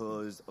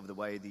because of the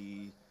way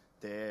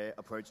their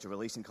approach to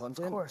releasing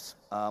content. Of course.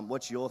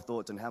 What's your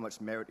thoughts on how much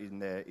merit in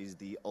there is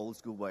the old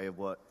school way of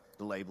what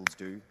the labels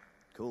do?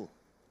 Cool.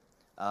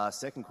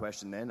 Second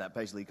question then, that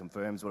basically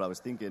confirms what I was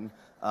thinking.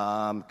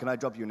 Can I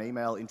drop you an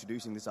email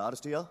introducing this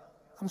artist to you?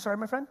 I'm sorry,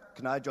 my friend?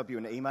 Can I drop you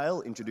an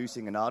email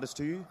introducing an artist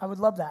to you? I would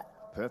love that.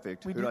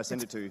 Perfect. Who do I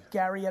send it to?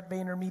 Gary at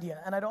VaynerMedia.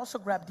 And I'd also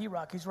grab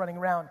D-Rock. He's running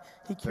around.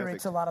 He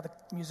curates a lot of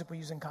the music we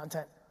use in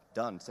content.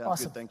 Done. Sounds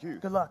awesome. Good. Thank you.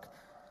 Good luck.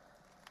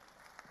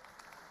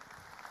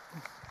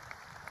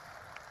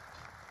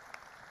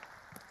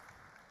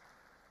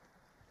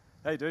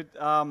 Hey, dude.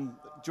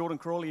 Jordan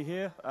Crawley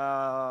here.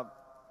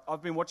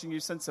 I've been watching you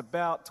since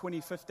about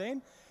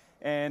 2015.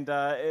 And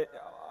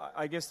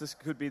I guess this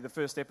could be the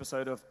first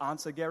episode of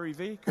Answer Gary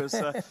V, because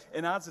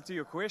in answer to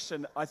your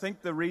question, I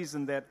think the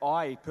reason that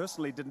I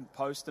personally didn't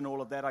post and all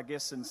of that, I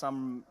guess in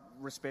some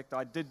respect,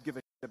 I did give a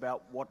shit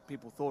about what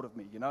people thought of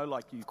me, you know,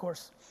 like you. Of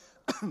course.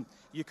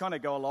 You kind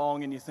of go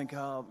along and you think,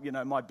 oh, you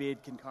know, my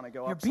beard can kind of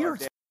go up. Your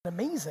beard's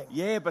amazing.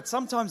 Yeah, but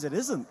sometimes it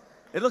isn't.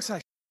 It looks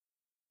like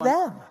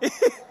them.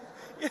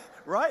 Yeah,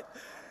 right?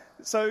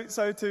 So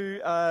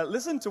to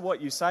listen to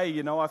what you say,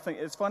 you know, I think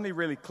it's finally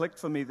really clicked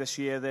for me this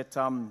year that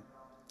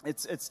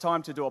it's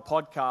time to do a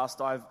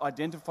podcast. I've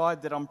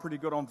identified that I'm pretty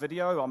good on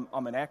video.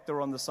 I'm an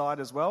actor on the side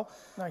as well.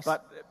 Nice.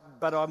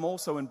 But I'm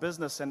also in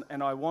business,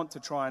 and I want to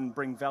try and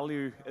bring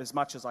value as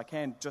much as I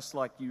can, just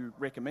like you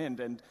recommend,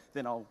 and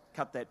then I'll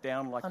cut that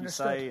down, like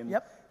Understood. you say, and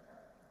Yep.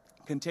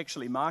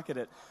 contextually market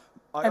it.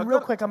 And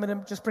real quick, I'm going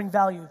to just bring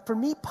value. For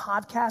me,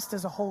 podcast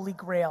is a holy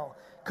grail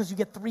because you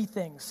get three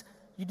things.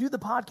 You do the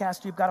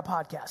podcast, you've got a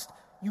podcast.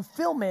 You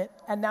film it,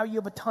 and now you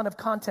have a ton of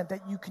content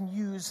that you can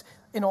use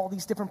in all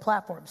these different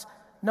platforms.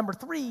 Number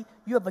three,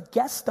 you have a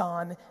guest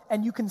on,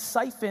 and you can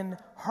siphon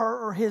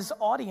her or his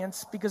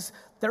audience because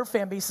their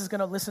fan base is going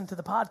to listen to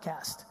the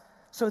podcast.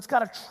 So it's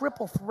got a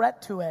triple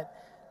threat to it.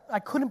 I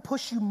couldn't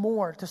push you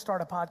more to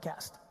start a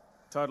podcast.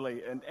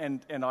 Totally,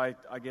 and I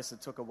guess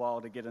it took a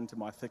while to get into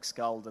my thick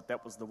skull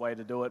that was the way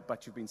to do it,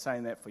 but you've been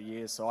saying that for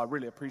years, so I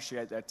really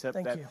appreciate that tip.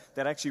 Thank you.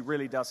 That actually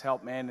really does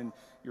help, man, and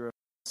you're a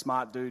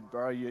smart dude,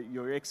 bro.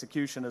 Your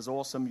execution is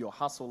awesome, your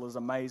hustle is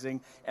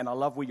amazing, and I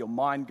love where your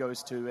mind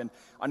goes to. And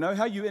I know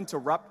how you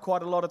interrupt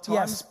quite a lot of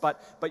times, Yes.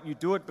 but you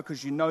do it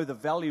because you know the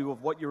value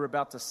of what you're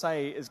about to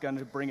say is going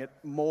to bring it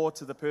more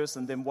to the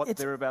person than what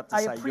they're about to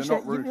say. I appreciate You're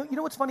not rude. You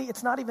know what's funny?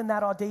 It's not even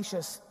that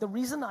audacious. The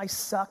reason I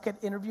suck at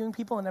interviewing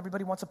people and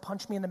everybody wants to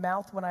punch me in the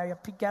mouth when I have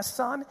guests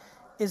on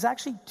is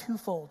actually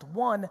twofold.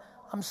 One,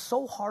 I'm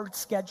so hard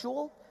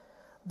scheduled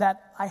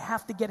that I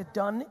have to get it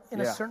done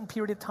in a certain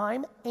period of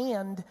time,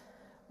 and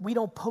we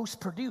don't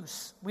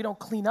post-produce. We don't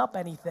clean up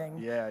anything.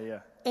 Yeah.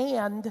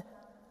 And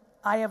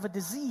I have a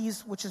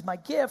disease, which is my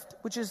gift,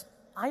 which is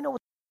I know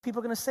what people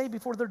are going to say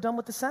before they're done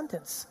with the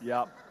sentence.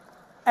 Yep.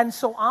 And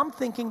so I'm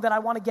thinking that I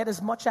want to get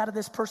as much out of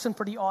this person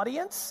for the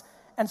audience.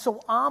 And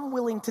so I'm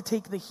willing to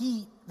take the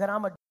heat that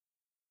I'm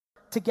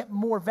to get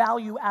more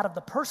value out of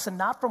the person,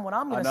 not from what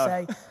I'm going to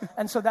say.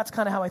 And so that's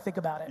kind of how I think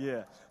about it.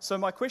 Yeah. So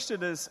my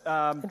question is...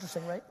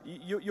 Interesting, right?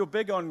 You're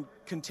big on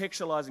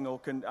contextualizing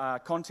or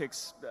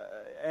context.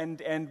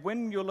 And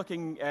when you're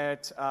looking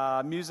at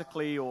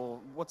Musical.ly, or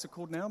what's it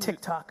called now?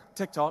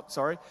 TikTok,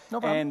 sorry. No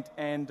problem.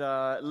 And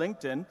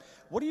LinkedIn,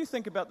 what do you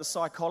think about the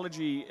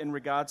psychology in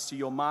regards to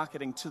your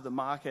marketing to the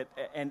market,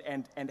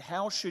 and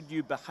how should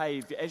you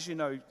behave? As you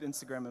know,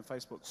 Instagram and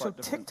Facebook quite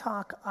different.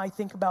 TikTok, I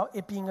think about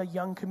it being a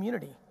young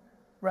community,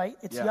 right?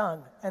 It's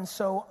young. And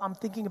so I'm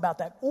thinking about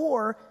that.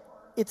 Or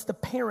it's the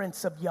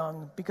parents of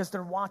young because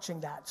they're watching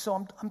that.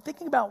 So I'm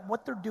thinking about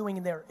what they're doing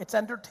in there. It's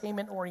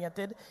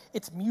entertainment-oriented.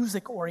 It's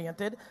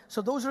music-oriented.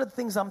 So those are the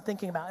things I'm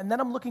thinking about. And then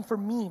I'm looking for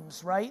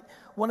memes, right?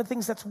 One of the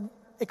things that's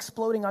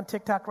exploding on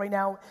TikTok right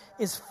now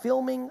is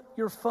filming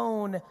your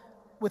phone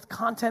with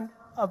content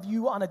of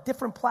you on a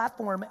different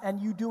platform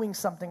and you doing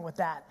something with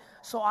that.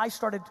 So I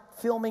started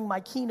filming my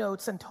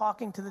keynotes and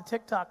talking to the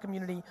TikTok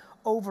community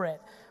over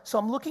it. So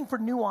I'm looking for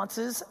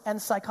nuances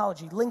and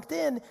psychology.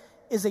 LinkedIn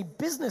is a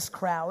business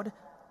crowd.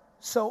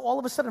 So all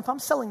of a sudden, if I'm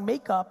selling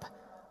makeup,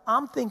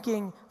 I'm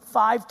thinking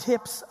 5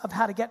 tips of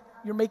how to get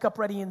your makeup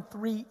ready in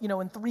 3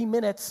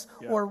 minutes,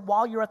 or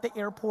while you're at the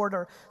airport.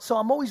 Or so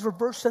I'm always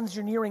reverse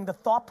engineering the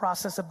thought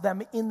process of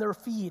them in their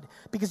feed,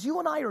 because you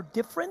and I are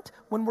different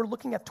when we're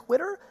looking at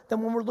Twitter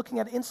than when we're looking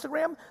at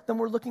Instagram than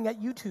we're looking at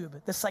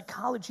YouTube. The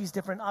psychology is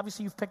different.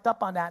 Obviously, you've picked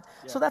up on that.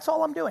 So that's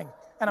all I'm doing,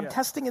 and I'm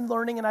testing and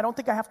learning. And I don't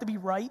think I have to be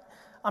right.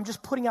 I'm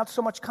just putting out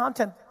so much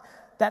content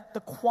that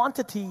the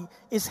quantity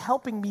is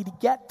helping me to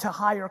get to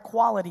higher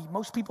quality.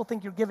 Most people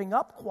think you're giving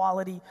up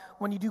quality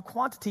when you do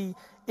quantity.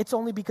 It's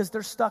only because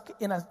they're stuck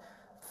in a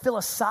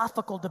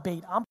philosophical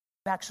debate. I'm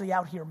actually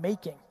out here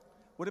making.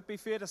 Would it be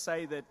fair to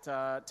say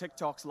that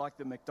TikTok's like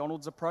the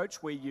McDonald's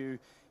approach, where you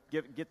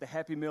get the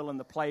Happy Meal in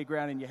the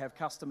playground and you have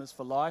customers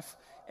for life,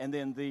 and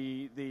then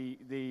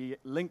the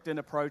LinkedIn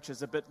approach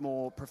is a bit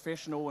more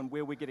professional, and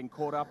where we're getting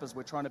caught up is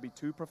we're trying to be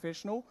too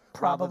professional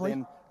rather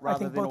than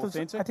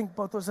authentic? I think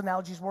both those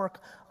analogies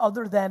work,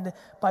 other than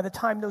by the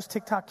time those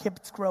TikTok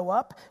kids grow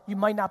up, you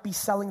might not be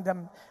selling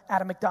them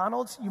at a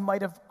McDonald's. You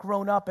might have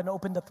grown up and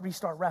opened a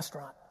 3-star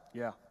restaurant.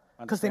 Yeah.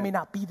 Because they may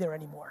not be there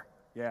anymore.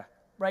 Yeah.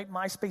 Right?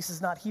 MySpace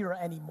is not here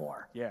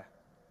anymore. Yeah.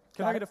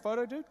 Can I get a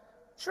photo, dude?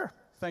 Sure.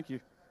 Thank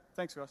you.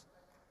 Thanks, guys.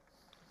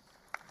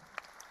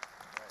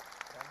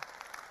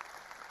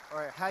 All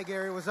right. Hi,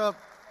 Gary. What's up?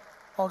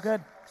 All good.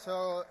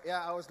 So,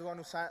 yeah, I was the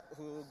one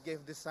who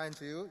gave this sign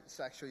to you. It's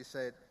actually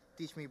said,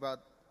 teach me about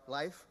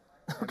life.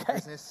 Okay.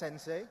 Business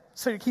sensei.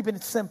 So you're keeping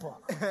it simple.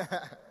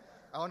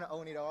 I want to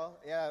own it all.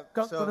 Yeah.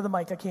 Go to the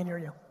mic. I can't hear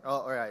you.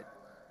 Oh, all right.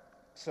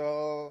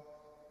 So,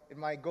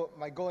 my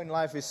goal in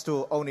life is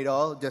to own it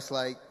all, just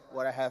like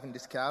what I have in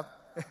this cap.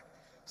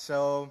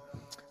 So,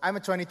 I'm a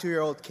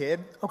 22-year-old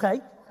kid.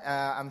 Okay.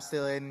 I'm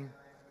still in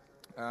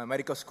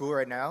medical school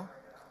right now.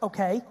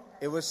 Okay.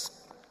 It was,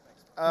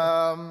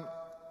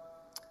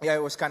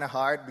 it was kind of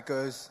hard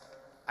because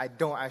I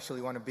don't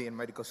actually want to be in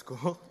medical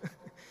school.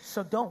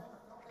 So don't.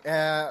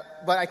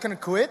 But I couldn't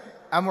quit.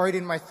 I'm already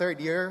in my 3rd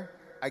year.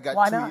 I got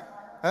Why not?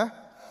 Huh?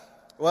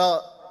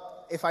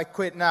 Well, if I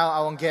quit now, I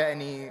won't get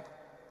any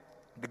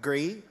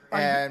degree.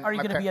 Are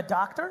you going to be a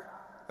doctor?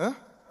 Huh?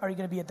 Are you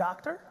going to be a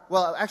doctor?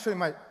 Well, actually,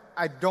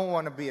 I don't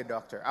want to be a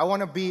doctor. I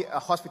want to be a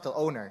hospital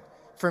owner.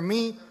 For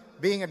me,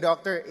 being a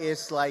doctor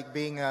is like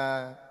being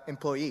an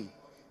employee.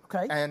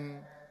 Okay. And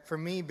for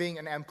me, being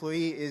an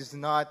employee is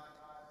not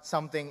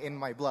something in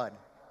my blood.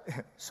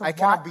 So I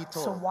cannot be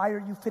told. So why are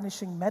you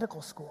finishing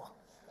medical school?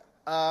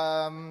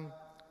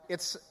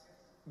 It's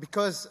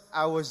because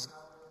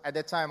at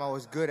that time, I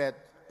was good at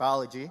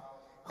biology.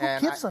 Who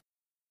gives a...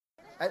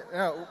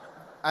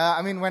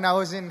 I mean, when I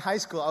was in high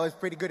school, I was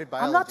pretty good at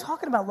biology. I'm not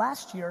talking about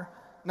last year.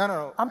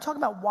 No. I'm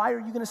talking about why are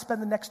you going to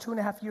spend the next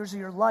 2.5 years of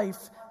your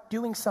life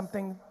doing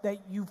something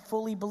that you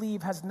fully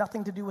believe has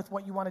nothing to do with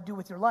what you want to do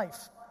with your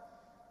life?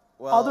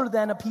 Well, other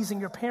than appeasing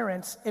your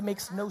parents, it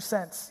makes no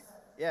sense.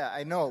 Yeah,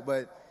 I know,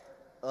 but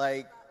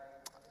like,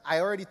 I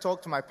already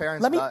talked to my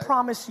parents Let me about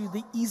promise you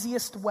the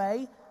easiest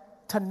way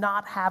to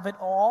not have it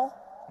all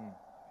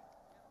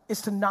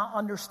is to not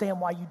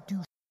understand why you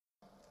do.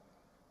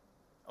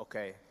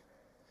 Okay.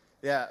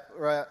 Yeah,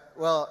 right.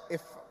 Well,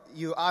 if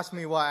you ask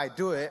me why I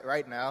do it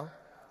right now,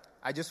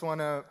 I just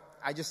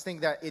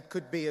think that it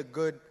could be a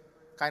good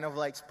kind of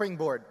like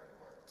springboard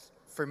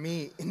for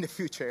me in the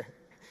future.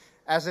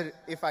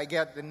 If I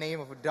get the name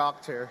of a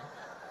doctor.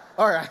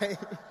 All right.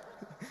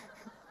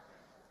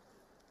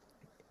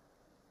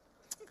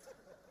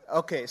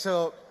 Okay,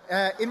 so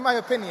in my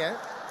opinion,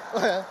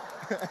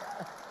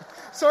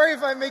 sorry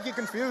if I make you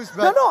confused,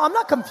 but... No, I'm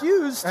not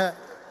confused.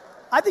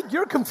 I think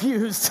you're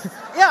confused.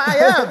 Yeah, I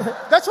am.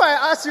 That's why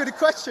I asked you the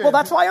question. Well,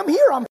 that's why I'm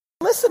here. I'm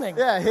listening.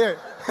 Yeah, here.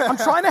 I'm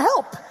trying to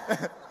help.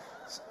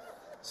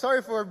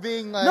 Sorry for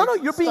being like No,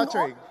 you're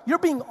stuttering. you're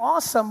being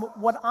awesome.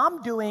 What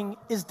I'm doing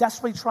is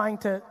desperately trying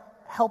to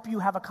help you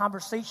have a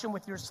conversation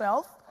with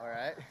yourself. All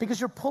right. Because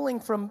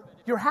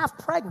you're half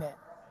pregnant.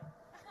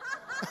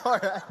 All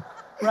right.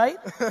 Right?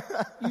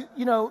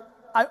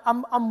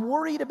 I'm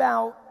worried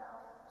about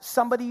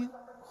somebody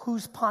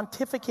who's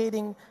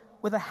pontificating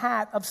with a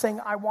hat of saying,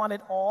 I want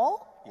it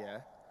all. Yeah.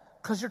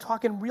 Because you're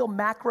talking real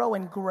macro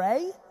and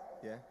gray.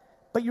 Yeah.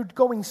 But you're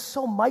going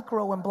so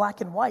micro and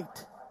black and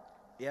white.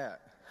 Yeah.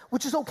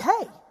 Which is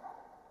okay.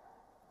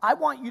 I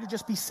want you to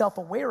just be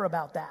self-aware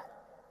about that.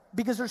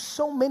 Because there's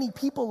so many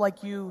people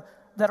like you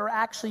that are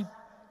actually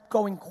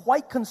going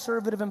quite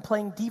conservative and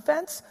playing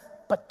defense,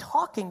 but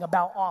talking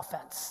about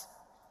offense.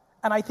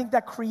 And I think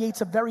that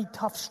creates a very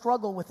tough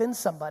struggle within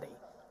somebody.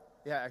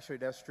 Yeah, actually,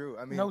 that's true.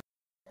 I mean, No.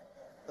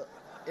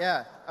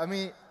 Yeah, I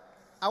mean,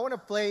 I want to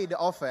play the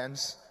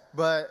offense,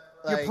 but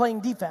like, You're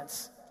playing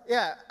defense.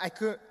 Yeah, I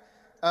could.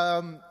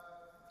 I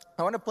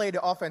want to play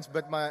the offense,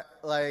 but my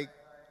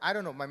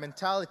my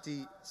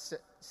mentality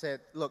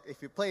said, look,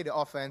 if you play the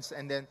offense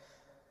and then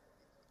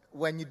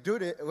when you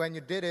did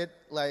it,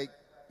 like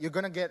you're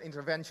gonna get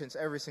interventions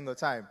every single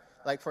time.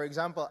 Like for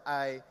example,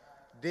 I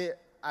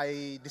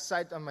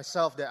decided on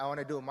myself that I want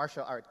to do a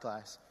martial art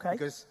class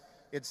because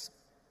it's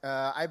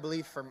I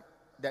believe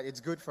that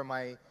it's good for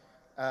my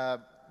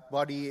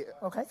body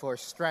for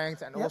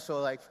strength and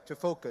also like to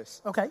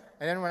focus. Okay.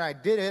 And then when I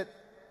did it,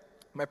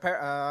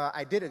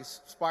 I did a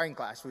sparring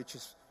class, which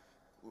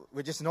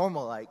is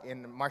normal, like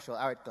in martial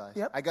art class.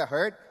 Yep. I got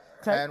hurt,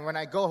 and when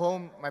I go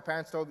home, my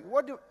parents told me,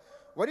 "What do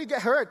you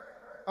get hurt?"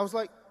 I was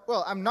like,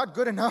 "Well, I'm not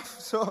good enough,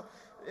 so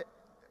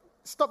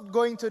stop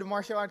going to the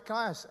martial art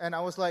class." And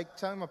I was like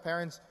telling my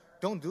parents,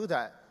 "Don't do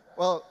that."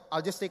 Well,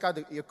 I'll just take out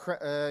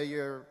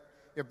your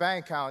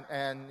bank account,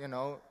 and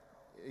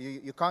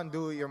you can't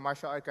do your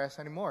martial art class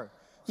anymore.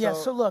 Yeah.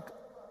 So look,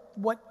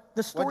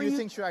 the story. What do you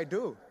think should I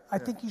do? I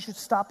think you should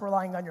stop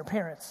relying on your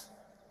parents.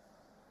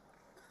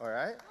 All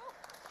right.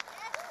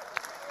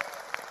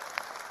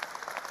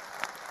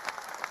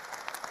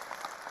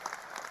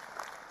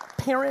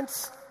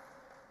 Parents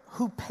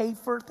who pay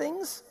for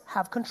things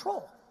have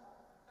control.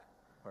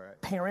 All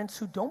right. Parents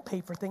who don't pay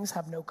for things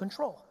have no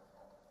control.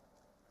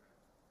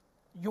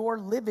 You're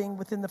living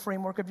within the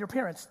framework of your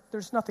parents.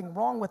 There's nothing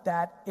wrong with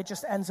that. It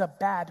just ends up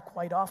bad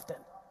quite often.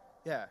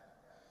 Yeah.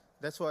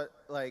 That's what,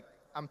 like,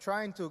 I'm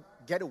trying to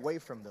get away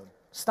from them.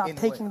 Stop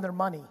taking their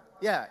money.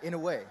 Yeah, in a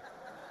way.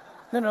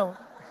 No.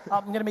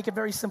 I'm going to make it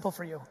very simple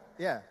for you.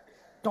 Yeah.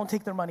 Don't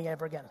take their money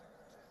ever again.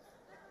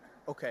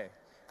 Okay.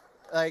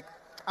 Like,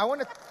 I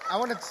want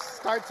to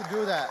start to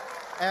do that.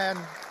 And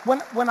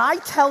when I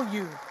tell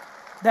you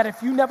that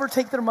if you never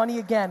take their money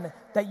again,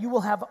 that you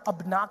will have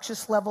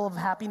obnoxious level of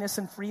happiness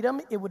and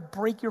freedom, it would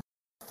break your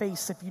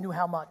face if you knew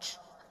how much.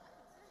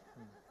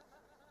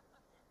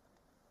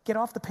 Get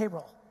off the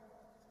payroll.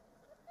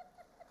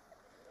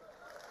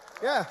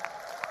 Yeah.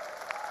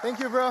 Thank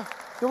you, bro.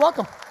 You're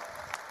welcome.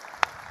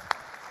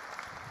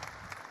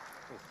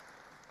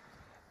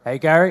 Hey,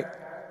 Gary.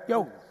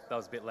 Yo. That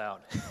was a bit loud.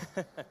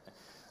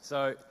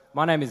 So,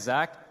 my name is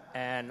Zach,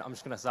 and I'm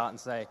just going to start and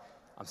say,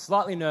 I'm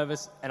slightly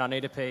nervous and I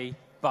need to pee,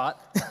 but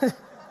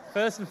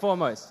first and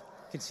foremost,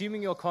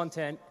 consuming your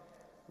content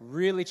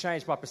really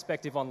changed my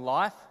perspective on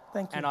life.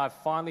 Thank you. And I've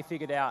finally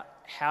figured out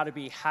how to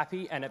be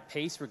happy and at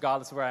peace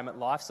regardless of where I'm at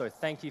life, so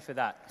thank you for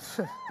that.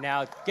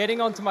 Now,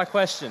 getting on to my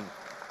question.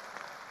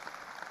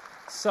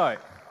 So,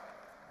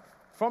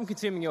 from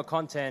consuming your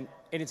content,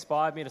 it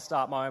inspired me to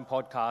start my own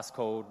podcast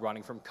called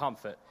Running from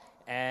Comfort.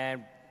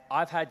 And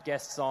I've had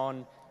guests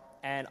on,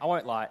 and I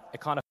won't lie, it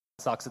kind of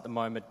sucks at the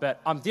moment, but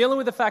I'm dealing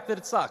with the fact that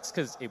it sucks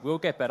because it will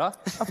get better.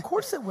 Of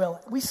course it will.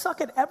 We suck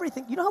at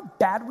everything. You know how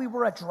bad we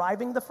were at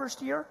driving the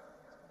first year?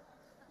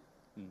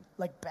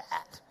 Like bad.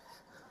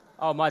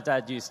 Oh, my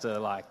dad used to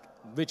like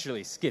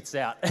literally skits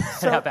out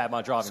how bad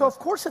my driving So is. of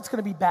course it's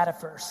going to be bad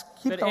at first.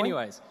 Keep But going.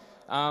 anyways,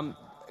 a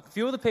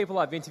few of the people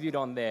I've interviewed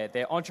on there,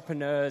 they're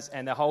entrepreneurs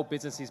and their whole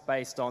business is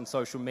based on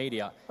social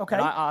media. Okay.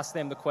 And I asked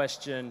them the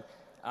question,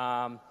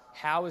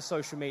 how has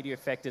social media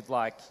affected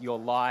like your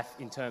life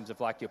in terms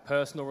of like your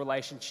personal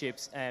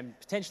relationships and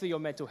potentially your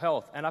mental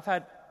health? And I've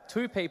had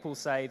 2 people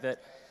say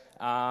that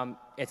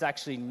it's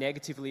actually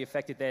negatively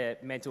affected their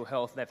mental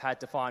health. They've had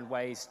to find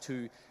ways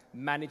to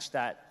manage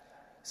that.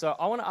 So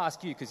I want to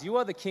ask you, because you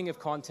are the king of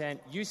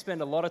content, you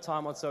spend a lot of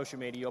time on social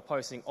media, you're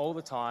posting all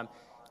the time.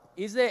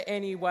 Is there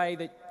any way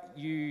that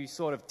you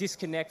sort of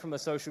disconnect from the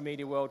social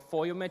media world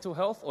for your mental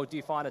health, or do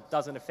you find it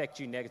doesn't affect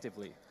you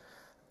negatively?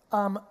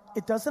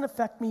 It doesn't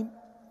affect me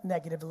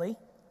negatively.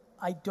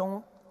 I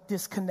don't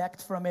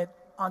disconnect from it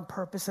on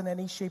purpose in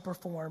any shape or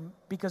form,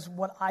 because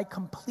what I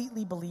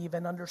completely believe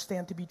and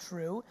understand to be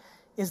true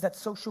is that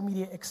social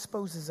media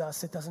exposes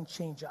us, it doesn't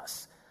change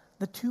us.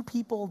 The 2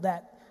 people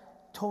that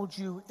told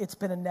you it's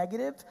been a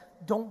negative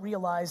don't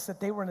realize that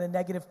they were in a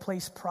negative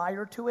place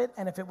prior to it,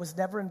 and if it was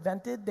never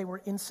invented, they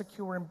were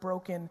insecure and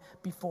broken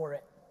before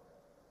it.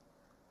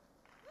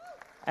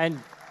 And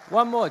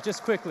one more,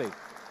 just quickly.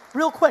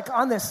 Real quick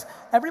on this,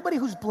 everybody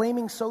who's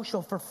blaming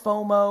social for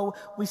FOMO,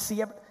 we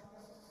see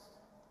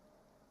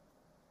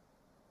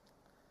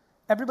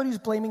everybody who's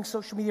blaming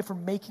social media for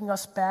making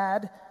us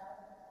bad.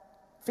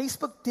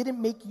 Facebook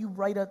didn't make you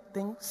write a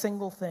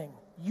single thing.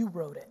 You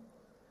wrote it.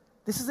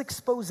 This is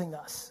exposing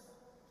us.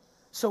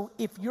 So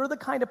if you're the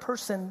kind of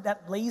person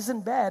that lays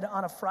in bed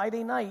on a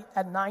Friday night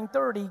at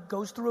 9:30,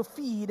 goes through a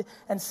feed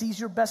and sees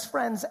your best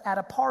friends at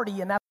a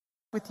party and that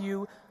with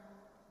you,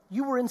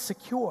 you were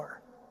insecure.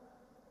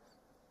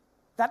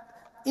 That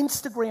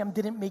Instagram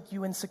didn't make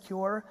you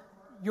insecure.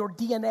 Your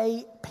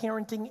DNA,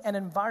 parenting, and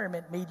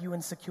environment made you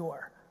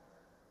insecure.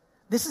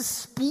 This is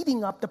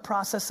speeding up the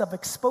process of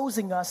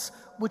exposing us,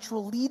 which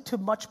will lead to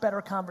much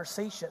better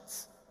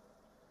conversations.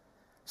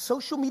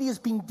 Social media is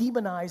being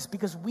demonized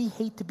because we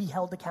hate to be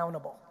held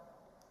accountable.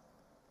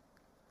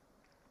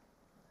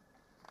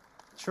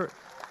 True.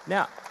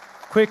 Now,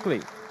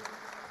 quickly,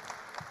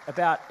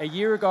 about a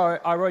year ago,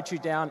 I wrote you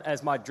down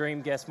as my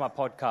dream guest, my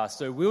podcast.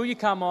 So will you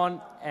come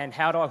on, and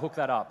how do I hook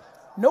that up?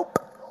 Nope.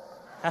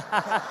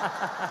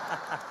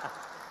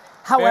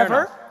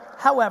 However,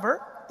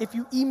 if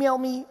you email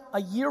me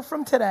a year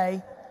from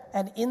today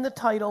and in the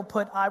title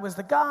put, I was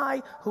the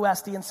guy who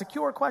asked the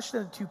insecure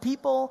question to 2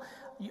 people,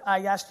 I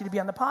asked you to be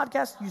on the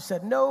podcast, you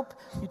said nope,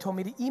 you told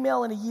me to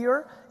email in a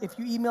year. If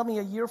you email me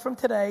a year from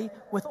today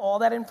with all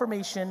that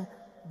information,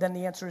 then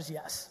the answer is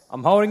yes.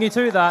 I'm holding you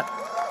to that.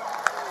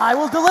 I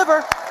will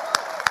deliver.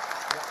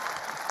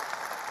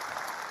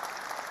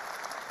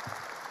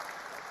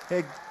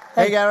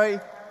 Hey Gary,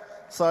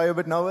 sorry, a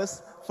bit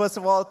nervous. First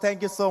of all,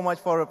 thank you so much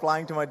for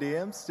replying to my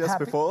DMs just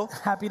before.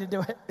 Happy to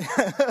do it.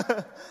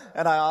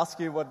 And I asked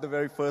you what the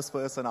very first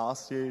person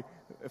asked you,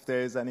 if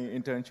there is any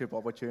internship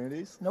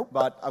opportunities. Nope.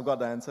 But I've got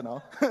the answer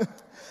now.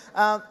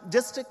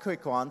 Just a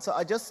quick one. So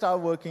I just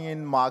started working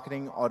in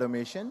marketing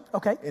automation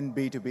in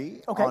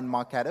B2B on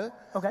Marketo.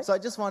 Okay. So I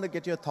just want to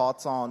get your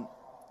thoughts on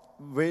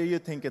where you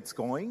think it's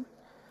going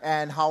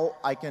and how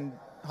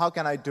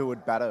can I do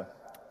it better?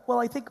 Well,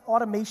 I think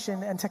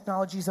automation and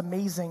technology is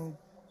amazing,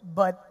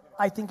 but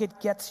I think it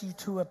gets you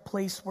to a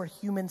place where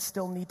humans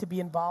still need to be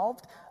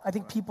involved. I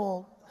think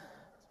people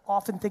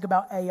often think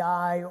about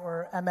AI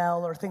or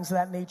ML or things of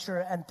that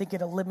nature and think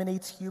it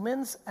eliminates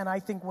humans. And I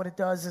think what it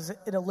does is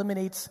it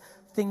eliminates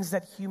things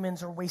that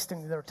humans are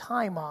wasting their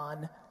time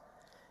on.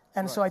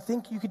 And so I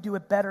think you could do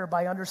it better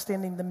by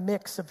understanding the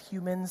mix of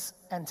humans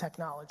and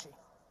technology.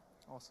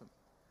 Awesome.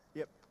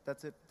 Yep,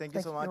 that's it. Thank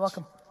you so much. You're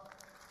welcome.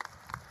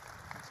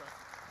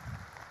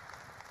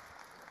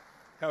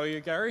 How are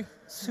you, Gary?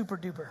 Super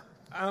duper.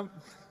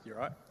 You're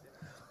right.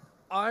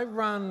 I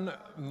run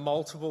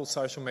multiple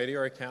social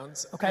media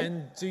accounts. Okay.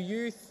 And do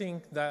you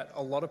think that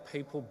a lot of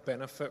people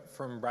benefit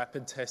from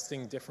rapid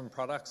testing different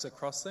products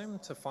across them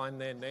to find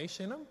their niche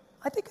in them?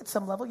 I think at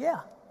some level,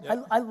 yeah.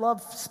 Yeah. I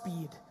love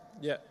speed.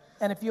 Yeah.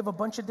 And if you have a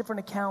bunch of different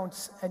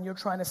accounts and you're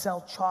trying to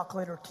sell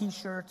chocolate or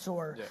T-shirts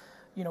or,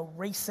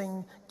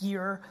 racing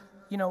gear,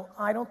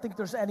 I don't think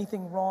there's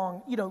anything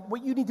wrong.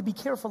 What you need to be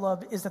careful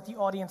of is that the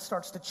audience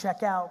starts to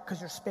check out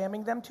because you're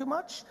spamming them too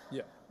much.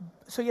 Yeah.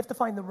 So you have to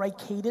find the right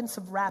cadence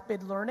of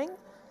rapid learning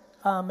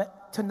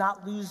to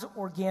not lose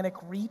organic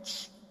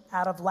reach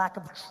out of lack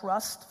of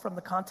trust from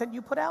the content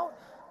you put out.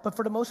 But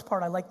for the most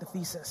part, I like the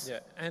thesis. Yeah.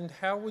 And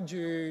how would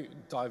you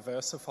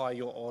diversify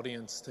your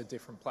audience to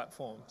different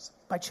platforms?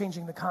 By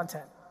changing the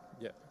content.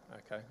 Yeah.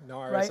 Okay, no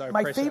worries. Right? I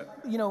My appreciate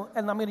favorite,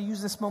 and I'm going to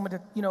use this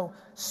moment to,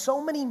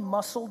 so many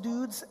muscle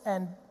dudes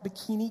and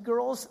bikini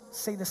girls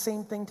say the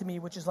same thing to me,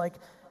 which is like,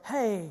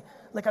 hey,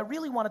 like I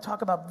really want to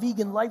talk about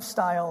vegan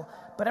lifestyle,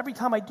 but every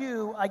time I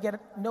do, I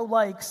get no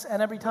likes,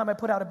 and every time I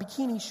put out a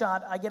bikini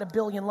shot, I get 1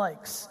 billion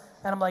likes.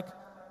 And I'm like,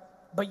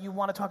 but you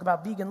want to talk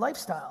about vegan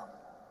lifestyle?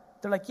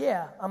 They're like,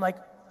 yeah. I'm like,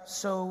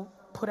 so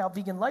put out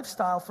vegan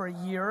lifestyle for a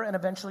year, and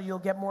eventually you'll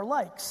get more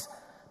likes.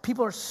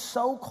 People are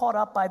so caught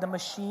up by the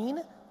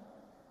machine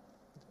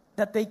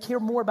that they care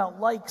more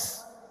about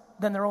likes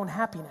than their own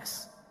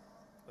happiness.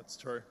 That's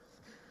true.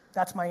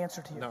 That's my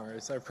answer to you. No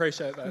worries. I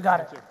appreciate that. You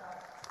got Thank it. you.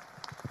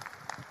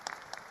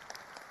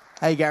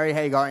 Hey Gary,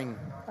 how you going?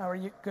 How are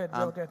you? Good,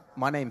 real good.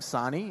 My name's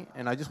Sani,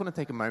 and I just want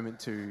to take a moment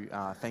to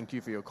thank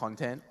you for your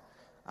content.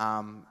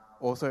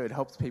 Also, it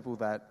helps people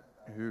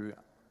who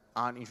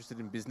aren't interested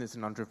in business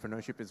and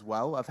entrepreneurship as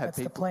well. I've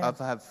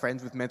had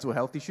friends with mental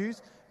health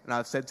issues, and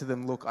I've said to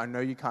them, look, I know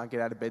you can't get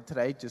out of bed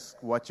today,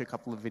 just watch a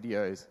couple of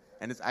videos.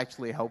 And it's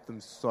actually helped them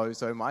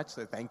so much,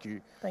 so thank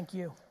you. Thank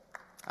you.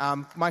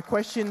 My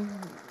question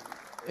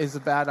is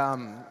about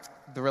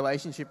the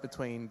relationship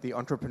between the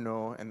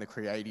entrepreneur and the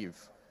creative.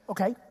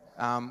 Okay.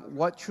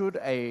 What should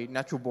a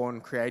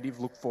natural-born creative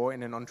look for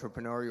in an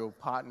entrepreneurial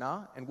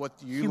partner, and what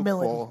do you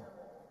Humility. look for?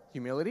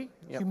 Humility?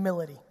 Yep.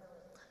 Humility.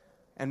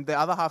 And the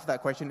other half of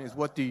that question is,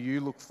 what do you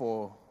look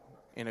for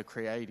in a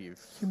creative?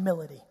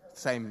 Humility.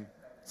 Same.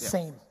 Yep.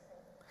 Same.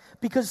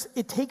 Because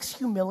it takes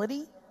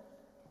humility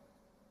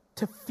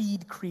to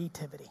feed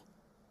creativity.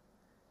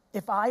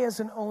 If I,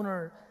 as an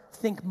owner,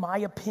 think my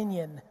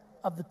opinion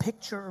of the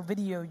picture or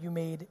video you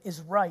made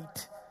is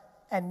right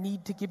and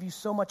need to give you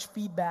so much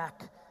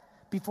feedback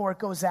before it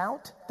goes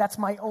out, that's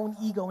my own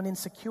ego and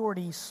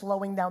insecurity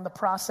slowing down the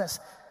process.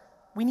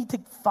 We need to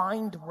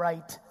find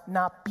right,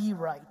 not be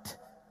right.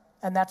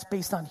 And that's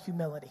based on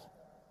humility.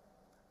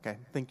 Okay,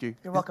 thank you.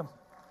 You're welcome.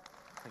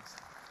 Thanks.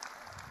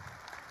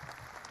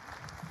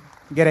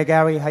 G'day,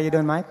 Gary. How you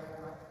doing, mate?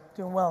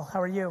 Doing well.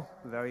 How are you?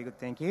 Very good,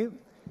 thank you.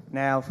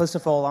 Now, first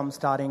of all, I'm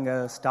starting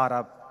a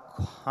startup,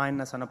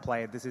 Kindness on a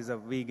Plate. This is a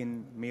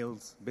vegan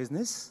meals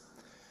business.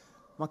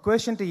 My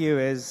question to you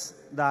is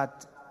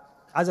that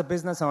as a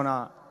business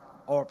owner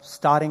or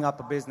starting up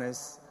a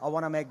business, I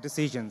want to make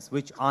decisions,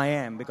 which I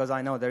am, because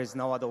I know there is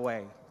no other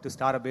way to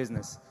start a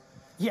business.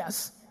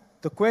 Yes.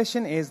 The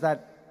question is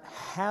that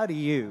how do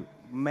you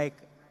make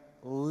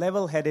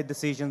level-headed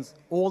decisions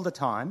all the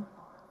time?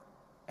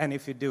 And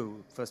if you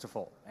do, first of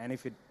all, and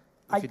if you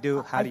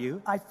do, how do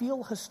you? I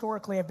feel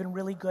historically I've been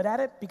really good at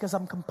it because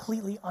I'm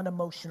completely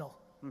unemotional.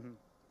 Mm-hmm.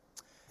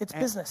 It's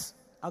business.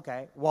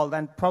 Okay, well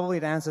then probably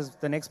it answers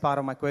the next part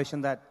of my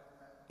question, that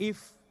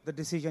if the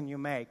decision you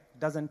make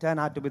doesn't turn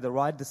out to be the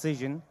right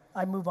decision,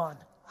 I move on.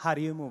 How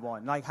do you move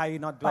on? Like, how do you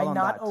not dwell on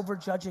that? By not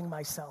overjudging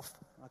myself.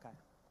 Okay.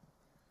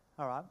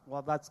 All right,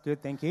 well that's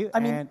good, thank you. I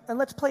mean, and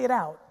let's play it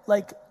out.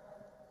 Like,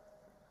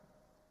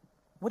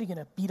 what are you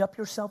going to beat up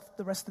yourself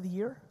the rest of the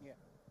year? Yeah.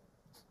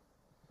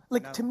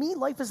 Like, to me,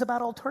 life is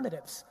about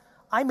alternatives.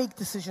 I make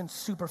decisions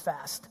super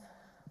fast.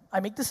 I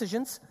make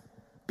decisions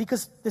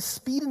because the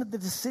speed of the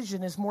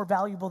decision is more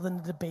valuable than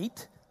the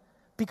debate.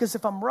 Because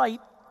if I'm right,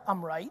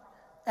 I'm right.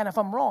 And if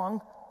I'm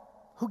wrong,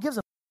 who gives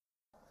a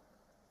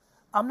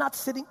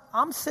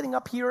I'm sitting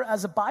up here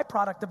as a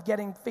byproduct of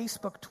getting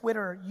Facebook,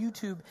 Twitter,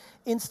 YouTube,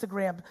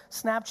 Instagram,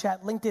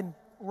 Snapchat, LinkedIn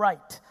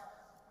right.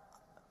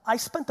 I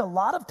spent a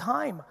lot of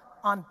time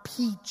on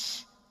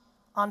Peach,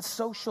 on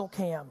Social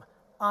Cam,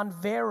 on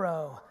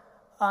Vero,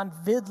 on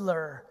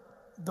Vidler.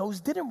 Those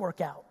didn't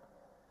work out.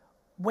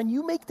 When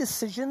you make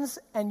decisions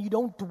and you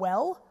don't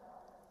dwell,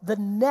 the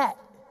net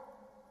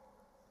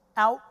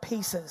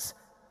outpaces.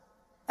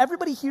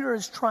 Everybody here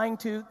is trying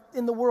to,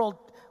 in the world,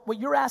 what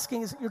you're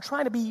asking is you're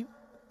trying to be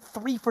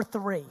 3 for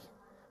 3,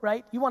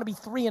 right? You want to be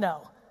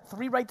 3-0.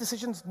 3 right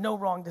decisions, no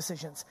wrong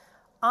decisions.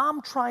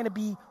 I'm trying to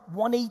be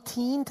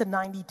 118 to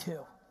 92.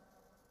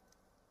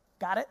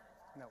 Got it?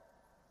 No.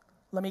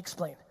 Let me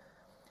explain.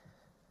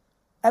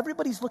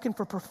 Everybody's looking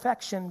for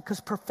perfection because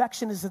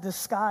perfection is a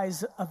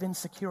disguise of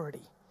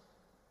insecurity.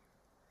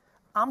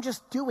 I'm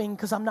just doing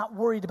because I'm not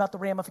worried about the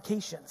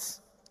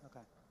ramifications.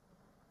 Okay.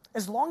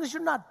 As long as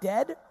you're not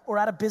dead or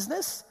out of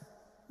business,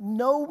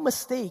 no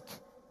mistake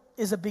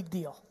is a big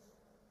deal.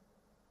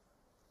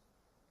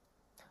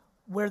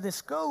 Where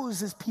this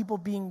goes is people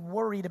being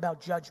worried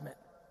about judgment.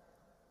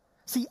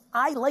 See,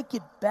 I like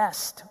it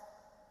best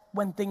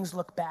when things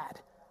look bad.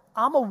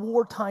 I'm a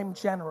wartime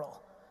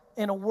general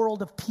in a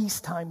world of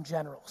peacetime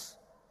generals.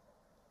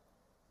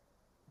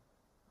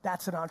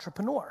 That's an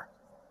entrepreneur.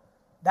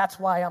 That's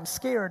why I'm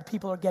scared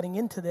people are getting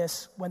into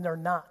this when they're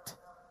not.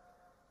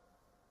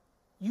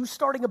 You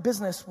starting a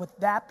business with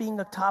that being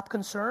a top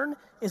concern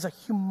is a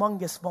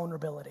humongous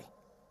vulnerability.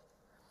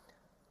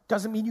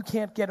 Doesn't mean you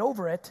can't get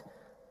over it.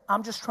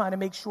 I'm just trying to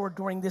make sure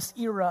during this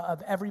era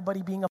of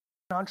everybody being an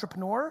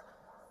entrepreneur,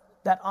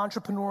 that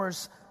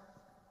entrepreneurs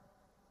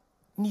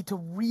need to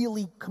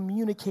really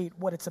communicate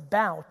what it's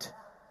about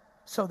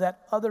so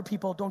that other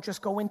people don't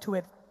just go into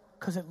it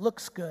because it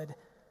looks good,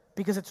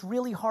 because it's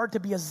really hard to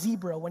be a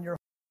zebra when you're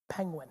a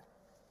penguin.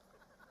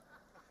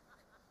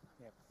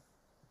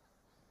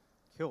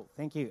 Cool,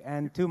 thank you.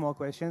 And 2 more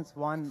questions.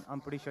 One,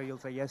 I'm pretty sure you'll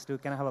say yes to.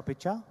 Can I have a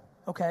picture?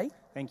 Okay.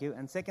 Thank you.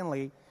 And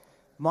secondly,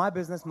 my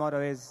business motto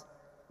is,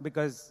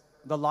 because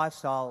the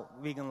lifestyle,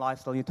 vegan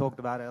lifestyle you talked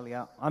about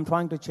earlier, I'm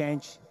trying to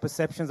change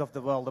perceptions of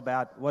the world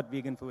about what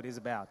vegan food is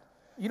about.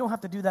 You don't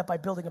have to do that by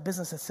building a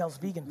business that sells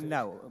vegan food.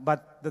 No,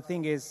 but the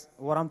thing is,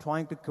 what I'm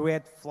trying to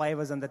create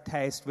flavors and the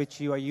taste which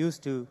you are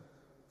used to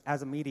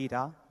as a meat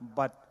eater,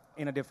 but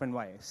in a different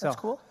way. So that's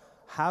cool.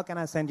 How can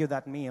I send you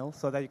that meal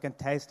so that you can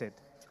taste it?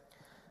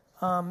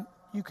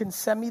 You can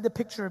send me the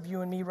picture of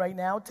you and me right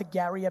now to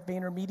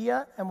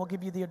Gary@VaynerMedia, and we'll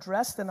give you the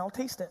address, then I'll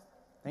taste it.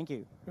 Thank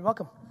you. You're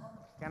welcome.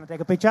 Can I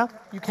take a picture?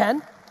 You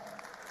can.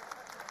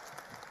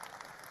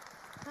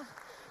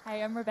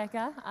 Hey, I'm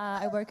Rebecca.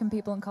 I work in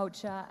people and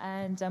culture,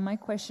 and my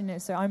question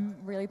is, so I'm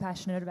really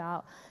passionate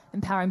about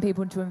empowering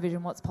people to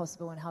envision what's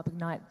possible and help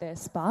ignite their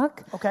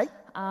spark. Okay.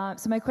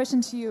 So my question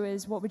to you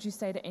is, what would you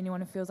say to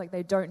anyone who feels like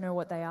they don't know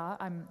what they are,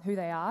 who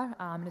they are,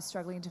 and is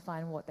struggling to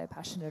find what they're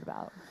passionate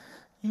about?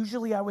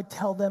 Usually I would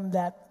tell them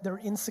that their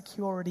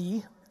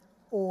insecurity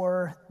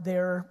or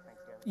their,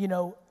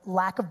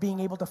 lack of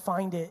being able to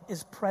find it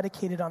is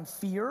predicated on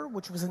fear,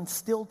 which was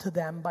instilled to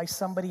them by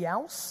somebody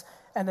else,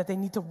 and that they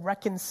need to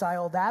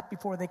reconcile that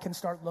before they can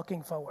start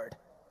looking forward.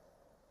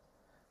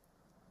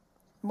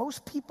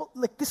 Most people,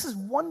 this is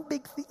one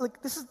big thing,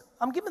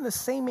 I'm giving the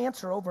same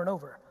answer over and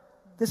over.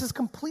 This is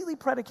completely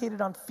predicated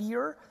on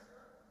fear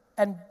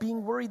and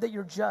being worried that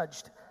you're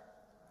judged.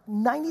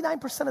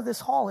 99% of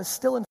this hall is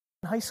still in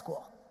high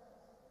school.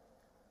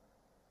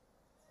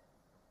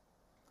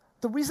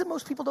 The reason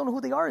most people don't know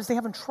who they are is they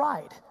haven't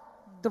tried.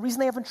 The reason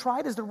they haven't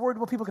tried is they're worried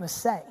what people are going to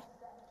say.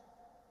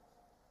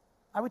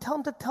 I would tell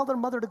them to tell their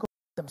mother to go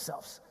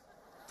themselves.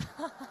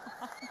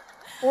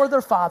 Or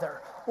their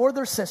father, or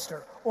their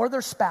sister, or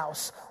their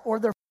spouse, or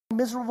their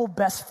miserable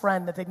best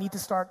friend that they need to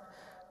start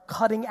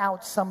cutting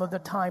out some of the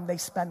time they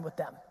spend with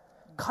them.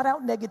 Cut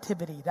out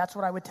negativity. That's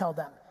what I would tell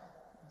them.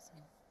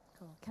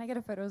 Cool. Can I get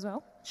a photo as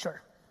well?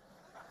 Sure.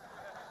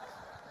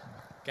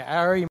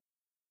 Gary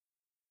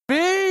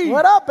B!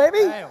 What up, baby?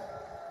 Damn.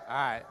 All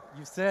right,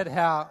 you said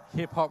how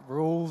hip-hop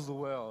rules the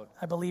world.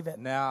 I believe it.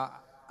 Now,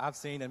 I've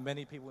seen, and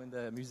many people in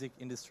the music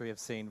industry have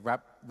seen,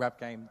 rap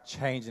game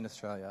change in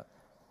Australia.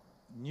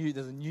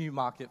 There's a new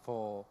market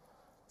for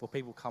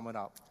people coming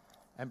up.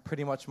 And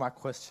pretty much my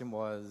question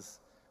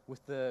was,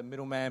 with the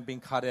middleman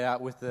being cut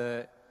out, with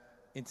the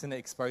internet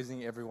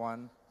exposing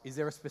everyone, is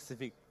there a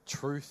specific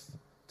truth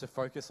to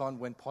focus on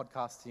when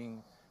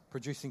podcasting,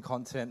 producing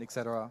content,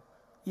 etc.?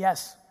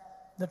 Yes,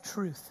 the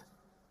truth.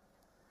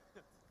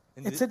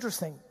 It's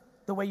interesting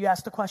the way you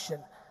asked the question.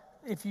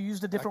 If you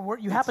used a different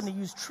word, you happen to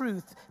use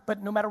truth,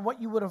 but no matter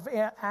what you would have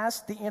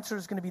asked, the answer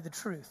is going to be the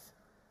truth.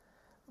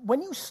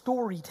 When you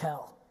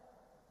storytell,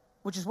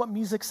 which is what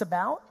music's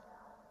about,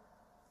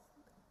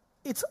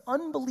 it's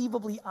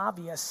unbelievably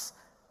obvious.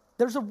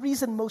 There's a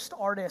reason most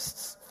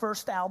artists'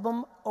 first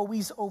album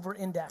always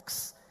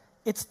over-index.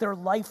 It's their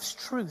life's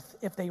truth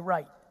if they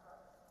write.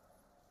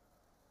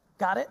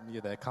 Got it? Yeah,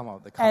 they come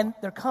up.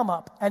 Their come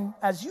up. And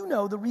as you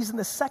know, the reason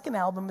the second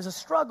album is a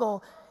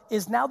struggle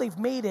is now they've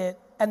made it,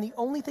 and the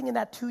only thing in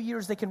that 2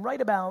 years they can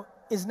write about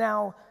is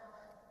now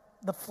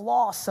the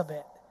floss of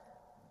it.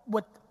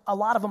 What a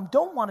lot of them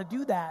don't want to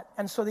do that,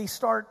 and so they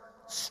start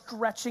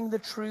stretching the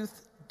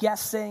truth,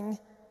 guessing.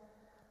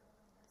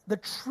 The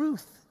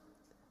truth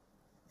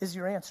is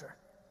your answer.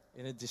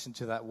 In addition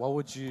to that, what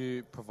would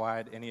you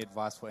provide any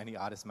advice for any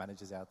artist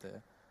managers out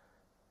there?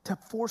 To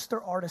force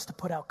their artists to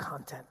put out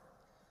content.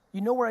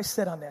 You know where I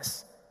sit on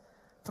this.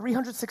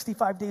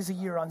 365 days a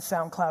year on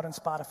SoundCloud and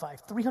Spotify.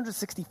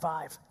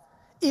 365.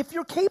 If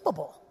you're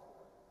capable.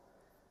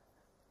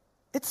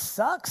 It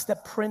sucks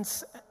that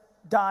Prince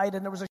died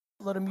and there was a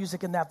shitload of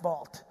music in that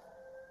vault.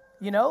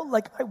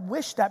 I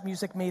wish that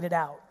music made it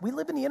out. We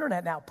live in the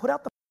internet now. Put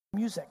out the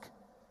music.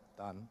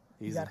 Done.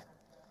 Easy. Easy. You got it.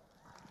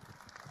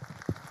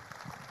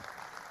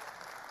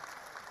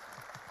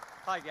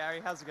 Hi,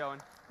 Gary. How's it going?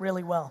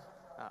 Really well.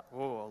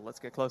 Let's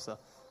get closer.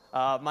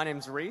 My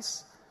name's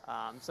Reese.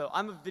 So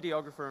I'm a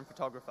videographer and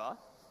photographer.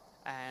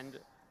 And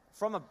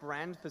from a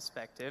brand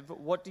perspective,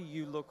 what do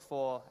you look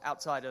for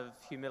outside of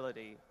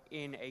humility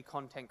in a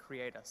content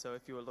creator? So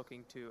if you were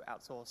looking to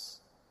outsource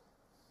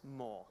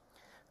more,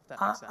 if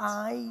that makes sense.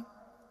 I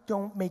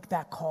don't make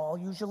that call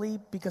usually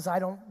because I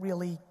don't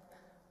really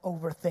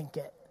overthink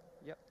it.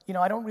 Yep.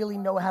 I don't really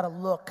know how to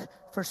look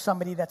for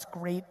somebody that's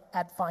great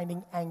at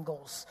finding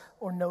angles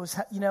or knows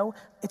how,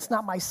 it's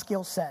not my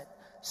skill set.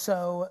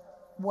 So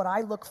what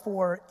I look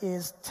for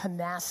is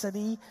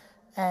tenacity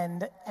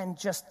and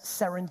just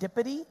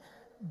serendipity,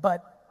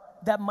 but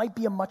that might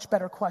be a much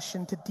better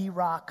question to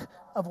D-Rock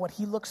of what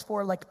he looks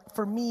for. Like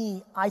for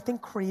me, I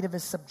think creative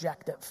is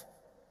subjective.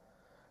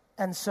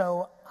 And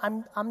so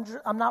I'm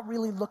not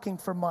really looking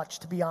for much,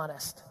 to be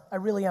honest. I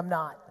really am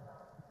not.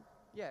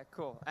 Yeah,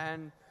 cool.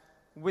 And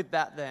with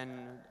that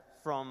then,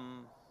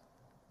 from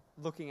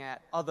looking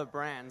at other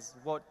brands,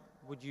 what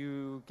would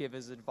you give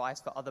as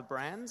advice for other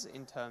brands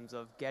in terms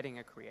of getting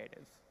a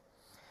creative?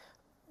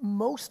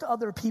 most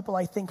other people,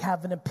 I think,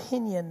 have an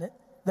opinion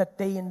that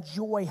they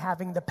enjoy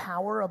having the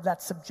power of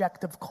that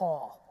subjective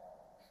call.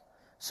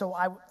 So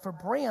for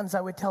brands,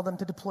 I would tell them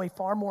to deploy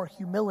far more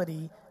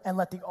humility and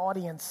let the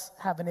audience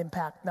have an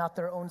impact, not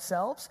their own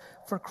selves.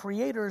 For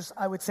creators,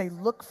 I would say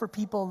look for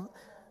people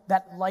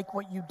that like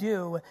what you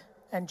do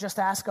and just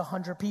ask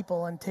 100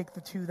 people and take the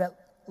 2 that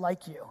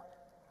like you,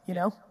 you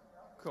know?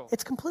 Cool.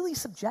 It's completely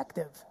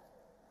subjective.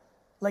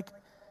 Like,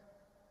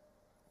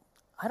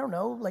 I don't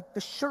know, like the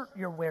shirt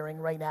you're wearing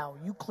right now,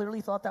 you clearly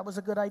thought that was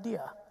a good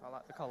idea. I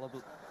like the color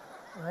blue.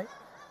 Right?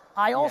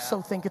 I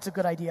also think it's a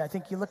good idea. I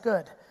think you look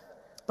good.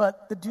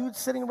 But the dude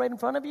sitting right in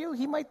front of you,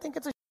 he might think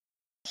it's a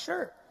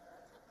shirt.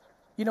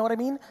 You know what I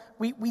mean?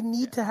 We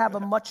need to have a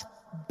much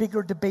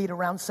bigger debate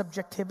around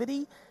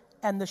subjectivity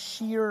and the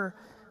sheer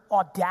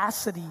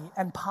audacity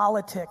and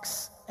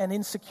politics and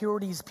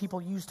insecurities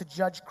people use to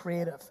judge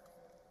creative.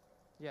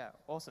 Yeah,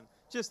 awesome.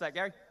 Cheers to that,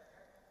 Gary.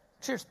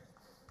 Cheers.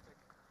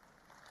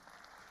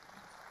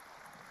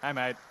 Hey,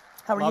 mate.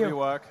 How are Love you? your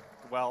work.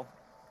 Well,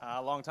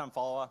 long-time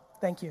follower.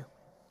 Thank you.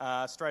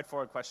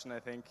 Straightforward question, I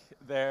think.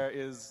 There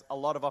is a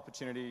lot of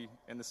opportunity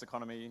in this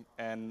economy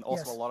and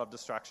also Yes. a lot of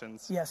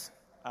distractions. Yes.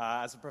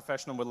 As a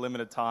professional with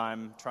limited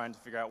time, trying to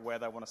figure out where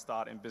they want to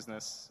start in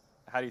business,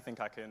 how do you think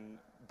I can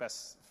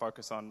best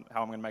focus on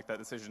how I'm going to make that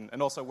decision?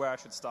 And also where I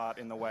should start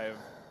in the way of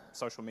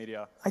social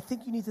media? I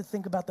think you need to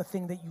think about the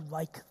thing that you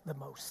like the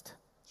most.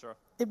 Sure.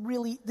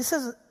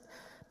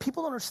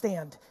 People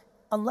understand,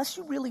 unless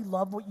you really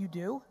love what you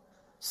do,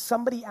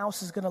 somebody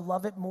else is going to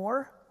love it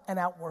more and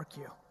outwork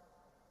you.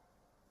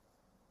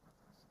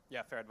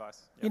 Yeah, fair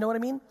advice. You know what I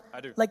mean?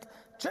 I do.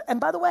 And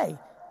by the way,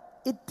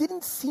 it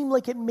didn't seem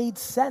like it made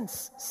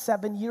sense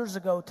 7 years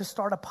ago to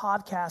start a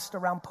podcast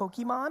around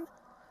Pokemon,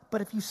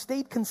 but if you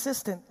stayed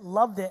consistent,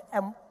 loved it,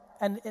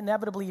 and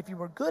inevitably if you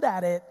were good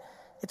at it,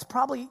 it's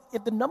probably,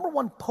 if the number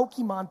one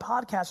Pokemon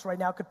podcast right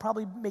now could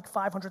probably make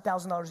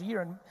 $500,000 a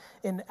year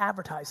in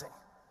advertising.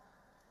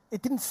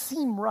 It didn't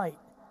seem right.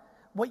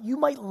 What you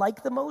might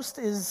like the most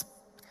is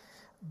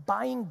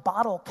buying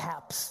bottle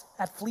caps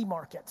at flea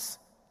markets.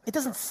 It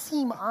doesn't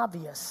seem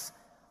obvious,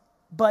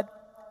 but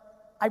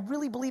I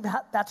really believe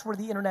that's where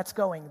the internet's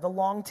going. The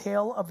long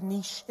tail of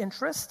niche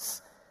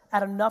interests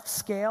at enough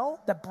scale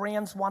that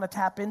brands want to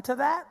tap into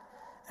that.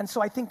 And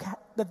so I think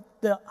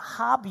the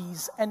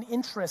hobbies and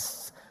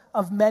interests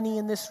of many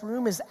in this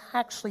room is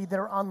actually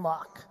their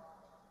unlock,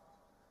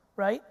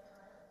 right?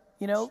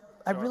 You know,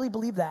 I really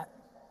believe that.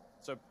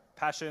 So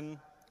passion,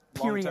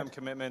 Period. long-term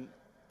commitment,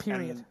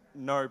 Period. and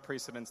no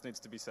precedence needs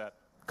to be set.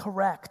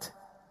 Correct.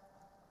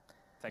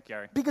 Thank you,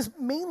 Gary. Because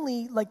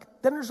mainly,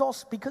 then there's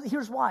also, because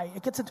here's why.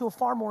 It gets into a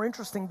far more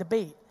interesting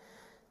debate.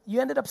 You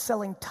ended up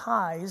selling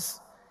ties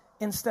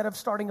instead of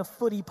starting a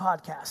footy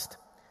podcast.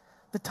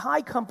 The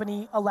tie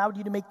company allowed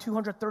you to make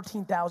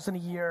 $213,000 a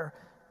year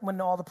when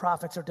all the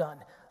profits are done.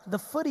 The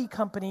footy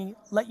company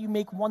let you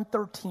make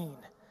 $113,000.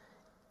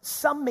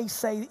 Some may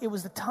say it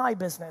was the tie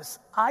business.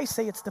 I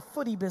say it's the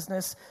footy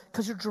business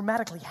because you're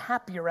dramatically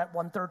happier at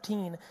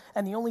 $113,000,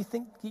 and the only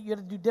thing that you had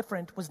to do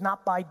different was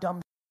not buy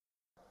dumb.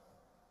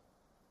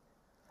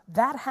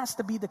 That has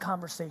to be the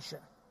conversation.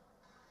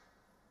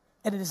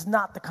 And it is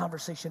not the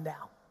conversation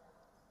now.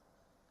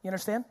 You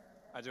understand?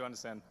 I do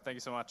understand. Thank you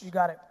so much. You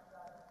got it.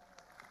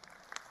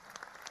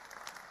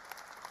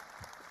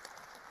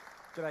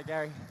 G'day,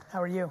 Gary.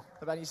 How are you?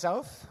 How about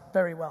yourself?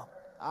 Very well.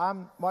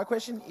 My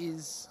question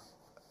is,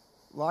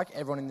 like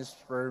everyone in this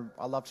room,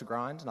 I love to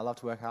grind and I love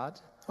to work hard.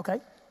 Okay.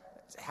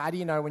 How do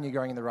you know when you're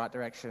going in the right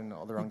direction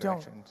or the wrong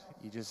don't. direction?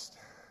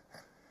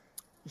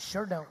 You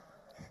sure don't.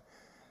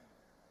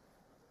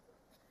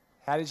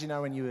 How did you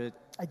know when you were...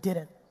 I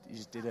didn't. You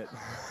just did it.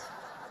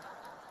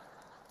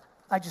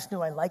 I just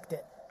knew I liked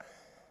it.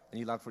 And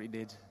you loved what you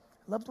did.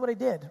 Loved what I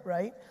did,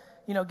 right?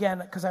 You know, again,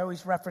 because I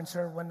always reference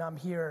her when I'm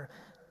here,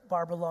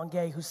 Barbara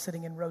Longuet, who's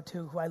sitting in row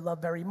 2, who I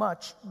love very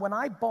much. When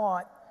I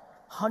bought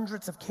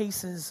hundreds of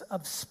cases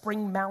of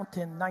Spring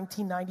Mountain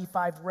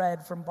 1995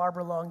 red from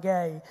Barbara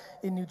Longuet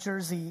in New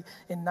Jersey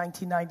in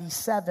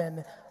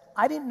 1997,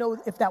 I didn't know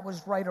if that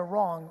was right or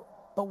wrong.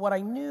 But what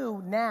I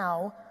knew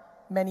now,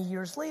 many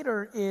years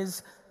later,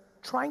 is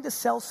trying to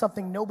sell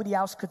something nobody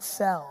else could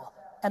sell.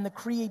 And the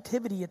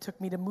creativity it took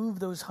me to move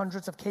those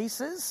hundreds of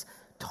cases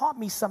taught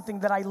me something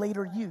that I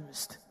later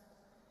used.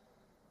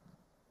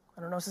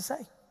 I don't know what to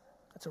say.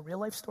 That's a real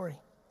life story.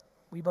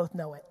 We both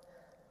know it.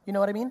 You know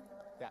what I mean?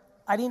 Yeah.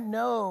 I didn't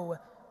know,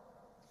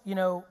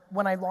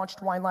 when I launched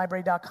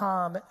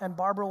WineLibrary.com, and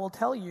Barbara will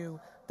tell you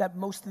that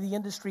most of the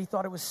industry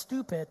thought it was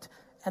stupid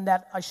and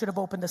that I should have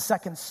opened a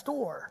second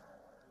store,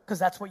 because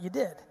that's what you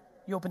did.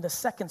 You opened a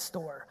second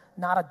store,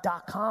 not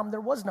a .com.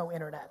 There was no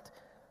internet.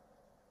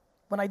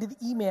 When I did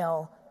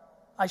email,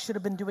 I should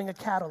have been doing a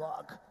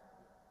catalog.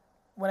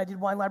 When I did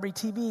Wine Library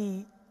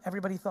TV,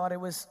 everybody thought it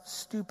was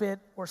stupid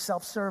or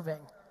self-serving.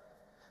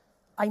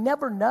 I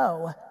never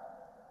know.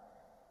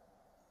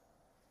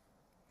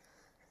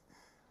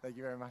 Thank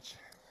you very much.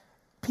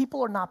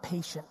 People are not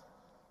patient.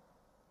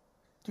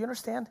 Do you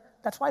understand?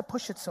 That's why I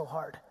push it so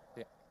hard.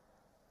 Yeah.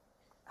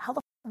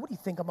 What do you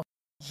think? I'm a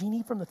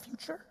genie from the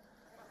future?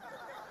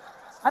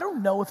 I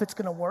don't know if it's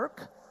going to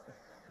work.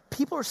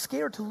 People are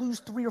scared to lose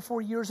 3 or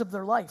 4 years of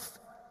their life.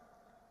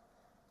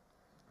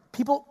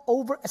 People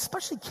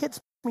especially kids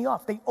piss me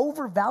off. They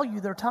overvalue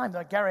their time.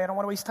 They're like, Gary, I don't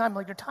want to waste time. I'm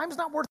like, your time's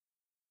not worth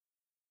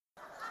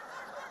it.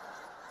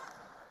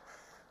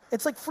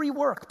 It's like free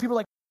work. People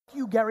are like,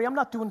 you, Gary, I'm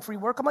not doing free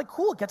work. I'm like,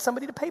 cool, get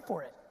somebody to pay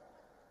for it.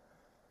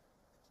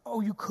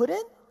 Oh, you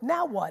couldn't?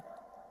 Now what?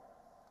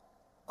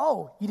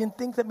 Oh, you didn't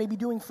think that maybe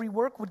doing free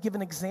work would give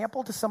an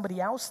example to somebody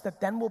else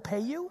that then will pay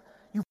you?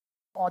 You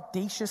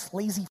audacious,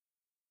 lazy.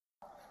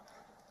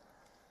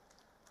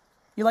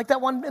 You like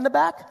that one in the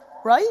back?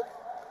 Right?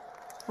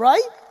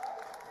 Right?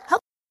 How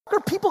are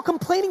people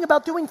complaining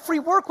about doing free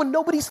work when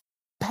nobody's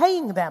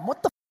paying them?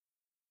 What the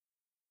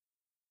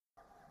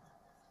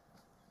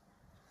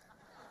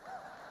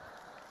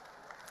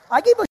I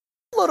gave a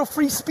load of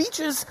free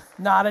speeches.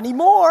 Not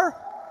anymore.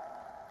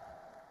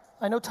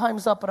 I know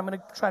time's up, but I'm going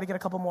to try to get a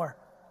couple more.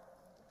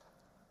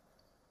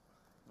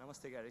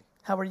 Namaste, Gary.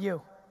 How are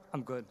you?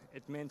 I'm good.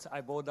 It means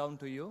I bow down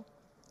to you.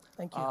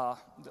 Thank you.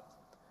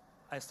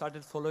 I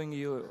started following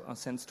you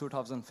since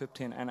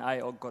 2015, and I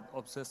got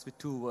obsessed with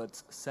 2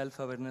 words,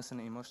 self-awareness and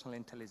emotional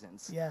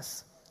intelligence.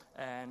 Yes.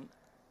 And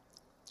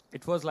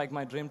it was like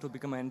my dream to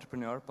become an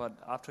entrepreneur, but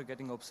after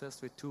getting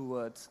obsessed with 2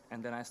 words,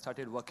 and then I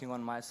started working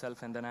on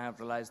myself, and then I have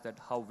realized that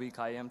how weak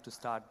I am to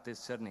start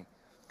this journey.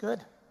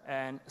 Good.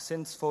 And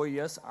since 4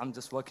 years, I'm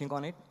just working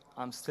on it.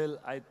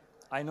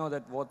 I know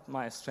that what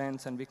my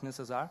strengths and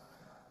weaknesses are.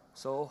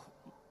 So,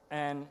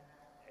 and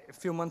a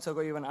few months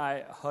ago, even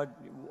I heard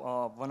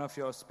one of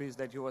your speeches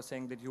that you were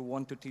saying that you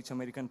want to teach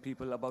American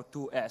people about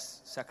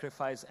 2S,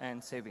 sacrifice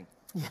and saving.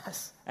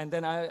 Yes. And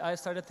then I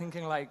started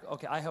thinking like,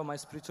 okay, I have my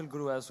spiritual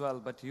guru as well,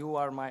 but you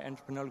are my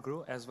entrepreneurial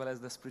guru as well as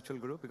the spiritual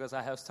guru, because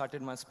I have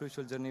started my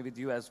spiritual journey with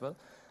you as well.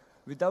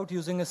 Without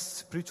using a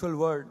spiritual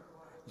word,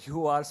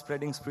 you are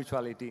spreading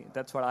spirituality.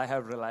 That's what I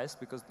have realized,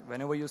 because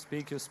whenever you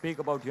speak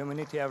about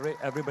humanity,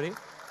 everybody.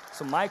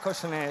 So my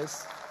question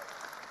is,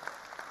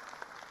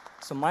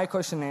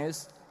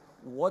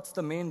 what's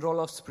the main role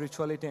of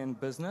spirituality in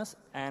business,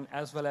 and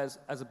as well as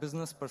a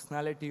business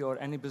personality or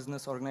any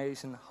business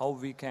organization, how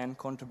we can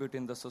contribute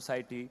in the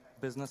society,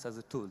 business as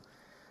a tool?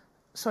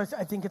 So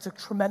I think it's a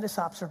tremendous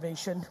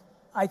observation.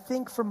 I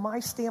think from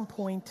my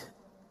standpoint,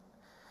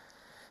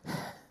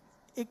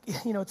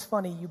 it's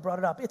funny, you brought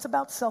it up. It's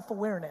about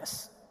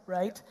self-awareness,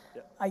 right?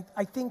 Yeah.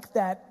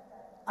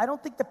 I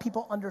don't think that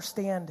people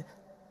understand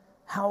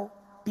how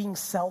being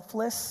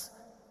selfless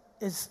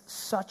is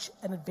such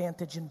an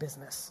advantage in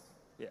business.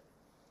 Yeah.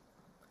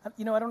 I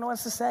don't know what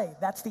else to say.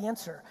 That's the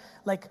answer.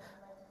 Like,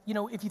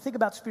 if you think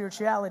about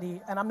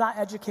spirituality, and I'm not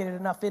educated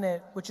enough in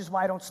it, which is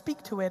why I don't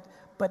speak to it,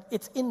 but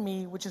it's in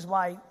me, which is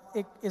why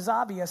it is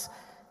obvious,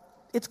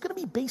 it's going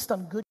to be based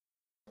on good.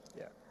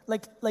 Yeah.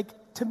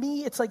 Like to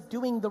me, it's like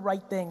doing the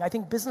right thing. I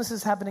think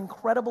businesses have an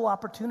incredible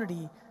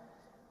opportunity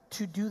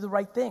to do the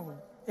right thing.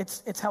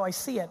 It's how I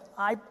see it.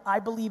 I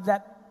believe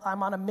that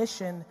I'm on a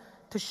mission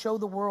to show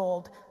the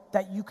world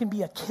that you can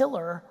be a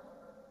killer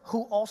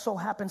who also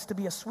happens to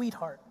be a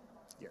sweetheart.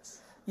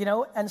 Yes.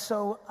 And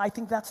so I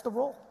think that's the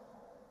role.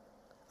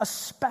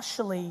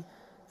 Especially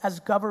as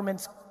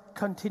governments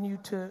continue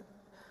to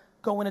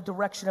go in a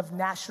direction of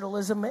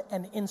nationalism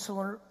and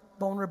insular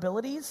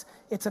vulnerabilities,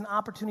 it's an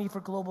opportunity for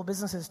global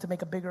businesses to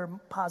make a bigger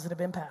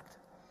positive impact.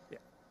 Yeah.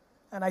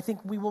 And I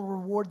think we will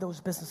reward those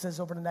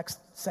businesses over the next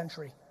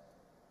century.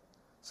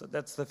 So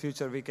that's the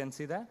future, we can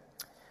see that?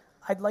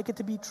 I'd like it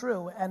to be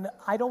true, and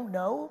I don't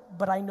know,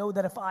 but I know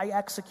that if I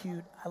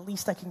execute, at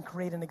least I can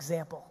create an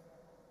example.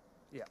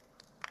 Yeah.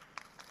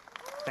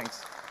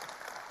 Thanks.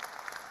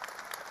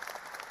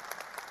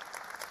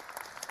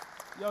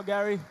 Yo,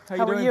 Gary, how you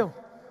How doing? are you?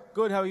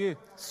 Good, how are you?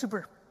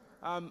 Super.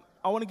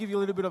 I want to give you a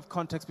little bit of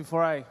context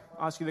before I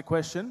ask you the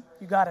question.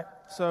 You got it.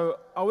 So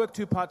I work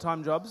 2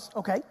 part-time jobs.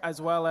 Okay.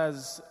 As well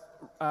as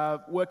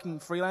working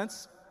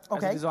freelance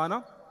as a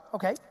designer.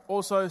 Okay.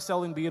 Also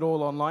selling beard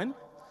oil online.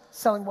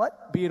 Selling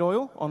what? Beard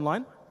oil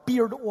online.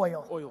 Beard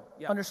oil. Oil,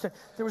 yeah. Understood.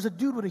 There was a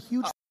dude with a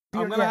huge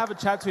beard. I'm going to have a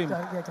chat to him.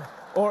 Go.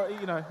 Or,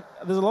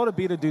 there's a lot of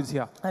bearded dudes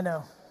here. I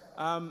know.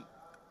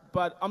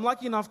 But I'm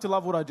lucky enough to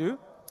love what I do.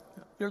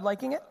 You're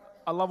liking it?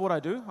 I love what I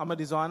do. I'm a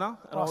designer,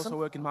 and I Awesome. also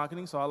work in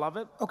marketing, so I love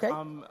it. Okay.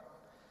 I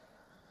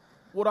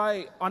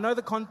know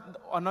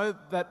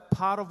that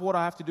part of what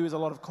I have to do is a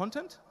lot of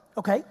content.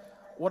 Okay.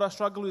 What I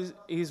struggle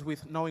is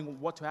with knowing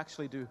what to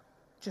actually do.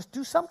 Just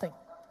do something.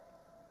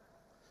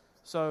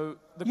 So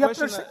the You have to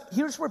question. understand-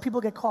 here's where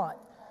people get caught.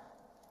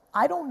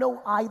 I don't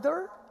know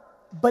either,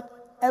 but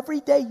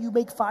every day you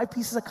make 5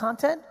 pieces of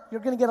content,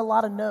 you're going to get a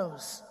lot of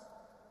no's.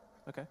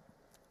 Okay.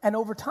 And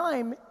over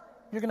time,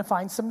 you're going to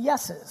find some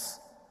yeses.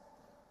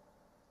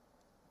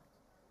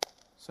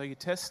 So you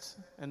test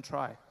and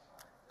try.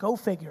 Go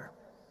figure.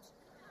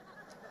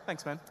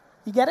 Thanks, man.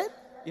 You get it?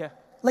 Yeah.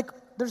 Like,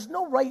 there's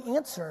no right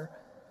answer.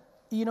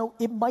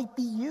 It might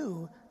be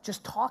you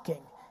just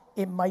talking.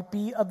 It might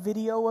be a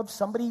video of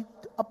somebody,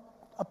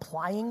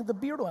 applying the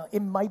beard oil.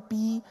 It might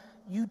be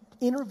you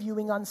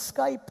interviewing on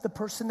Skype the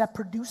person that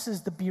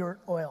produces the beard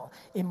oil.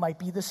 It might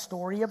be the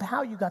story of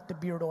how you got the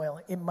beard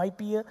oil. It might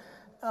be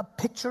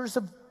pictures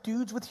of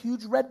dudes with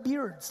huge red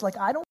beards. Like,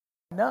 I don't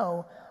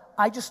know.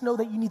 I just know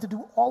that you need to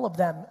do all of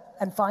them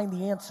and find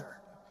the answer.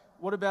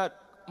 What about,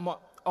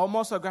 I'm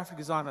also a graphic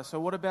designer, so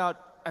what about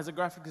as a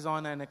graphic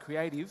designer and a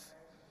creative,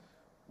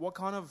 what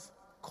kind of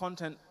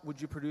content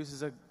would you produce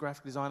as a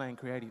graphic designer and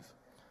creative?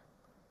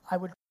 I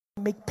would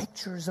make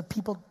pictures of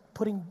people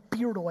putting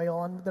beard oil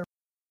on their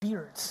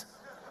beards.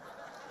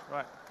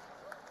 Right.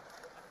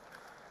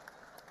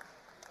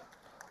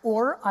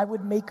 Or I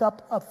would make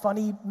up a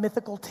funny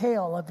mythical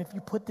tale of if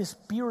you put this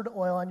beard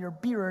oil on your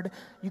beard,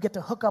 you get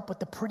to hook up with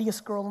the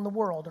prettiest girl in the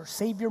world, or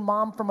save your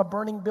mom from a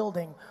burning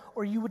building,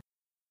 or you would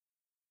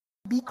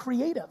be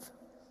creative.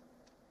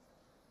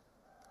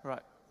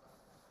 Right.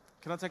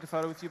 Can I take a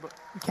photo with you?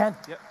 You can.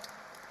 Yep.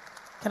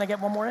 Can I get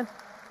one more in?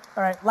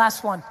 All right,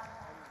 last one.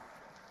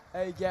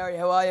 Hey, Gary,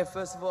 how are you?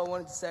 First of all, I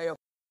wanted to say I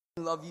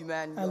love you,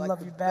 man. You're I like love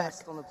the you back.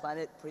 best on the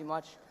planet, pretty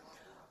much.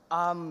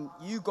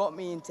 You got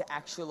me into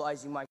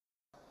actualizing my...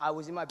 I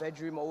was in my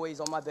bedroom, always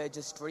on my bed,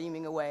 just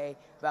dreaming away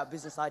about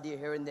business idea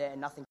here and there, and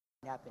nothing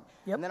happened.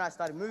 Yep. And then I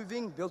started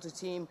moving, built a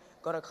team,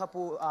 got a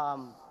couple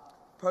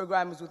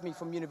programmers with me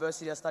from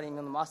university that are studying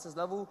on the master's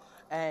level,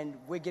 and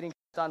we're getting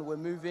done, we're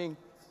moving.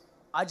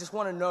 I just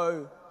want to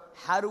know,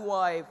 how do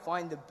I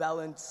find the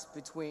balance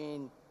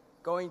between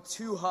going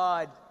too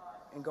hard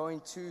and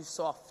going too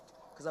soft?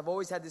 Because I've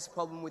always had this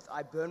problem with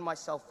I burn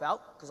myself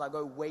out because I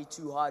go way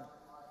too hard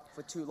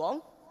for too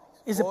long.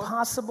 Is it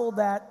possible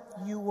that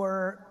you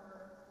were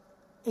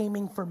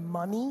aiming for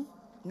money?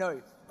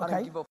 No, I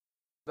don't give a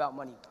about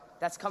money.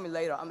 That's coming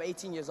later. I'm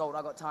 18 years old.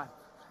 I got time.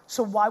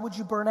 So why would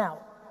you burn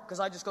out? Because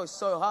I just go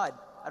so hard.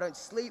 I don't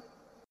sleep.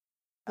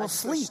 Well, I just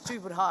sleep. Go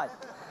stupid hard.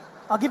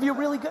 I'll give you a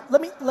really good...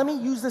 Let me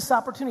use this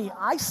opportunity.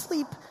 I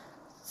sleep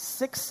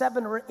 6,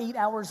 7, or 8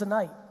 hours a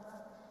night.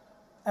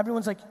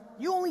 Everyone's like,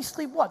 you only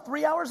sleep, what,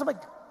 3 hours? I'm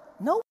like,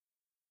 no,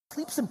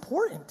 sleep's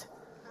important.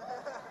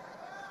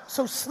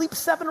 So sleep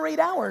 7 or 8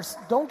 hours.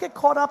 Don't get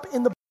caught up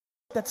in the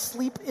that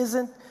sleep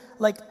isn't,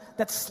 like,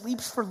 that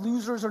sleeps for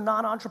losers or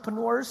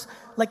non-entrepreneurs.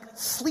 Like,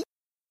 sleep,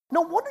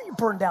 no wonder you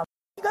burned out.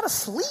 You gotta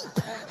sleep.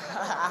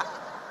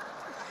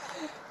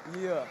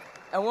 Yeah.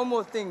 And one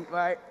more thing,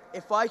 right?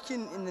 If I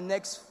can, in the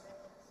next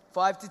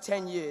 5 to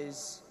 10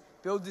 years,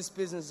 build this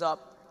business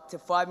up to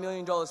 $5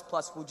 million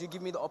plus, would you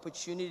give me the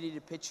opportunity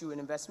to pitch you an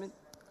investment?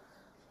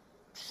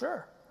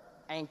 Sure.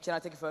 And can I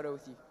take a photo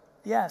with you?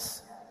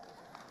 Yes.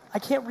 I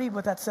can't read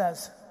what that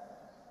says.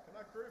 Can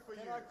I crew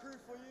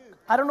for you?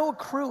 I don't know what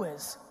crew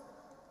is.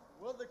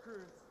 Well, the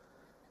crew.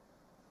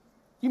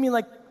 You mean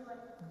like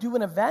do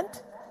an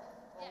event?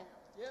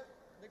 Yeah,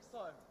 next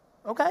time.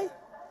 Okay.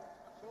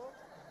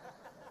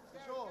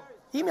 Sure.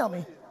 Email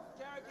me.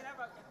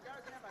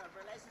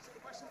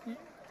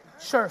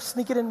 Sure,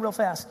 sneak it in real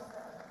fast.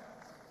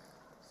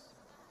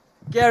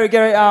 Gary,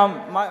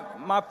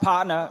 my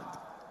partner,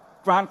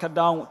 Grant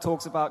Cardone,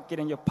 talks about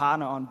getting your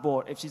partner on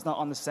board. If she's not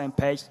on the same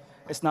page,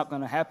 it's not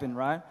going to happen,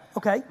 right?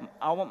 Okay.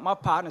 I want my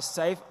partner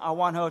safe. I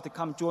want her to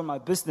come join my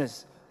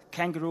business.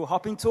 Kangaroo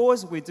hopping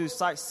tours, we do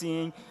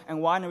sightseeing and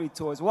winery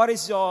tours. What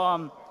is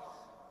your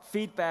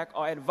feedback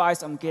or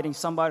advice on getting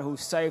somebody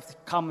who's safe to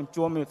come and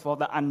join me for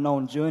the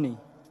unknown journey?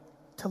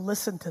 To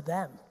listen to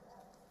them.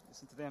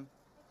 Listen to them.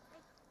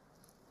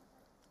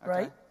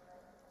 Right?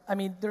 I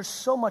mean, there's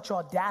so much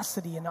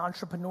audacity in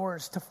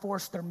entrepreneurs to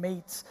force their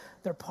mates,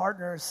 their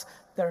partners,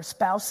 their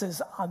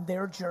spouses on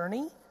their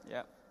journey.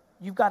 Yeah.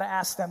 You've got to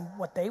ask them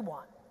what they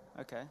want.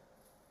 Okay.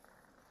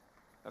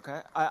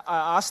 Okay. I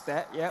asked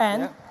that. Yeah.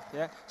 And?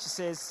 Yeah. She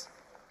says...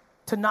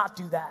 To not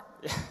do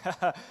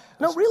that.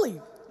 No,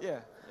 really. Yeah.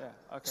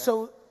 Okay.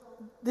 So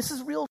this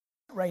is real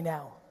right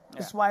now. Yeah.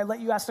 That's why I let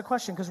you ask the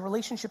question, because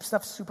relationship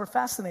stuff's super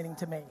fascinating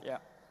to me. Yeah.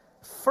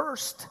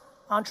 First,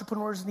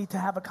 entrepreneurs need to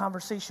have a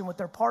conversation with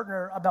their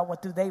partner about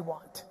what do they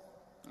want.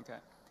 Okay.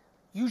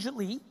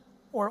 Usually,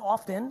 or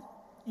often,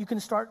 you can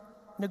start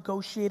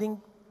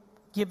negotiating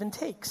give and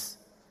takes.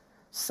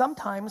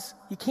 Sometimes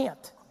you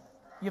can't.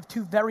 You have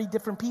two very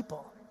different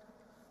people.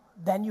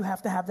 Then you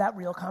have to have that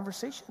real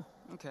conversation.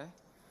 Okay.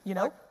 You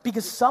know,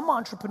 because some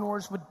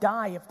entrepreneurs would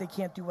die if they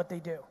can't do what they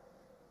do.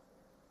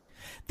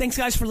 Thanks,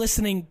 guys, for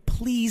listening.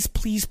 Please,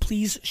 please,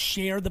 please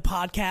share the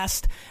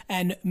podcast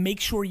and make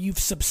sure you've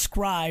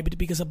subscribed,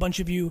 because a bunch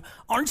of you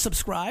aren't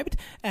subscribed.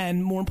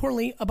 And more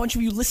importantly, a bunch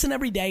of you listen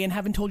every day and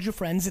haven't told your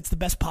friends it's the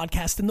best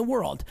podcast in the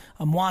world.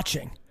 I'm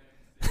watching.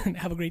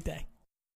 Have a great day.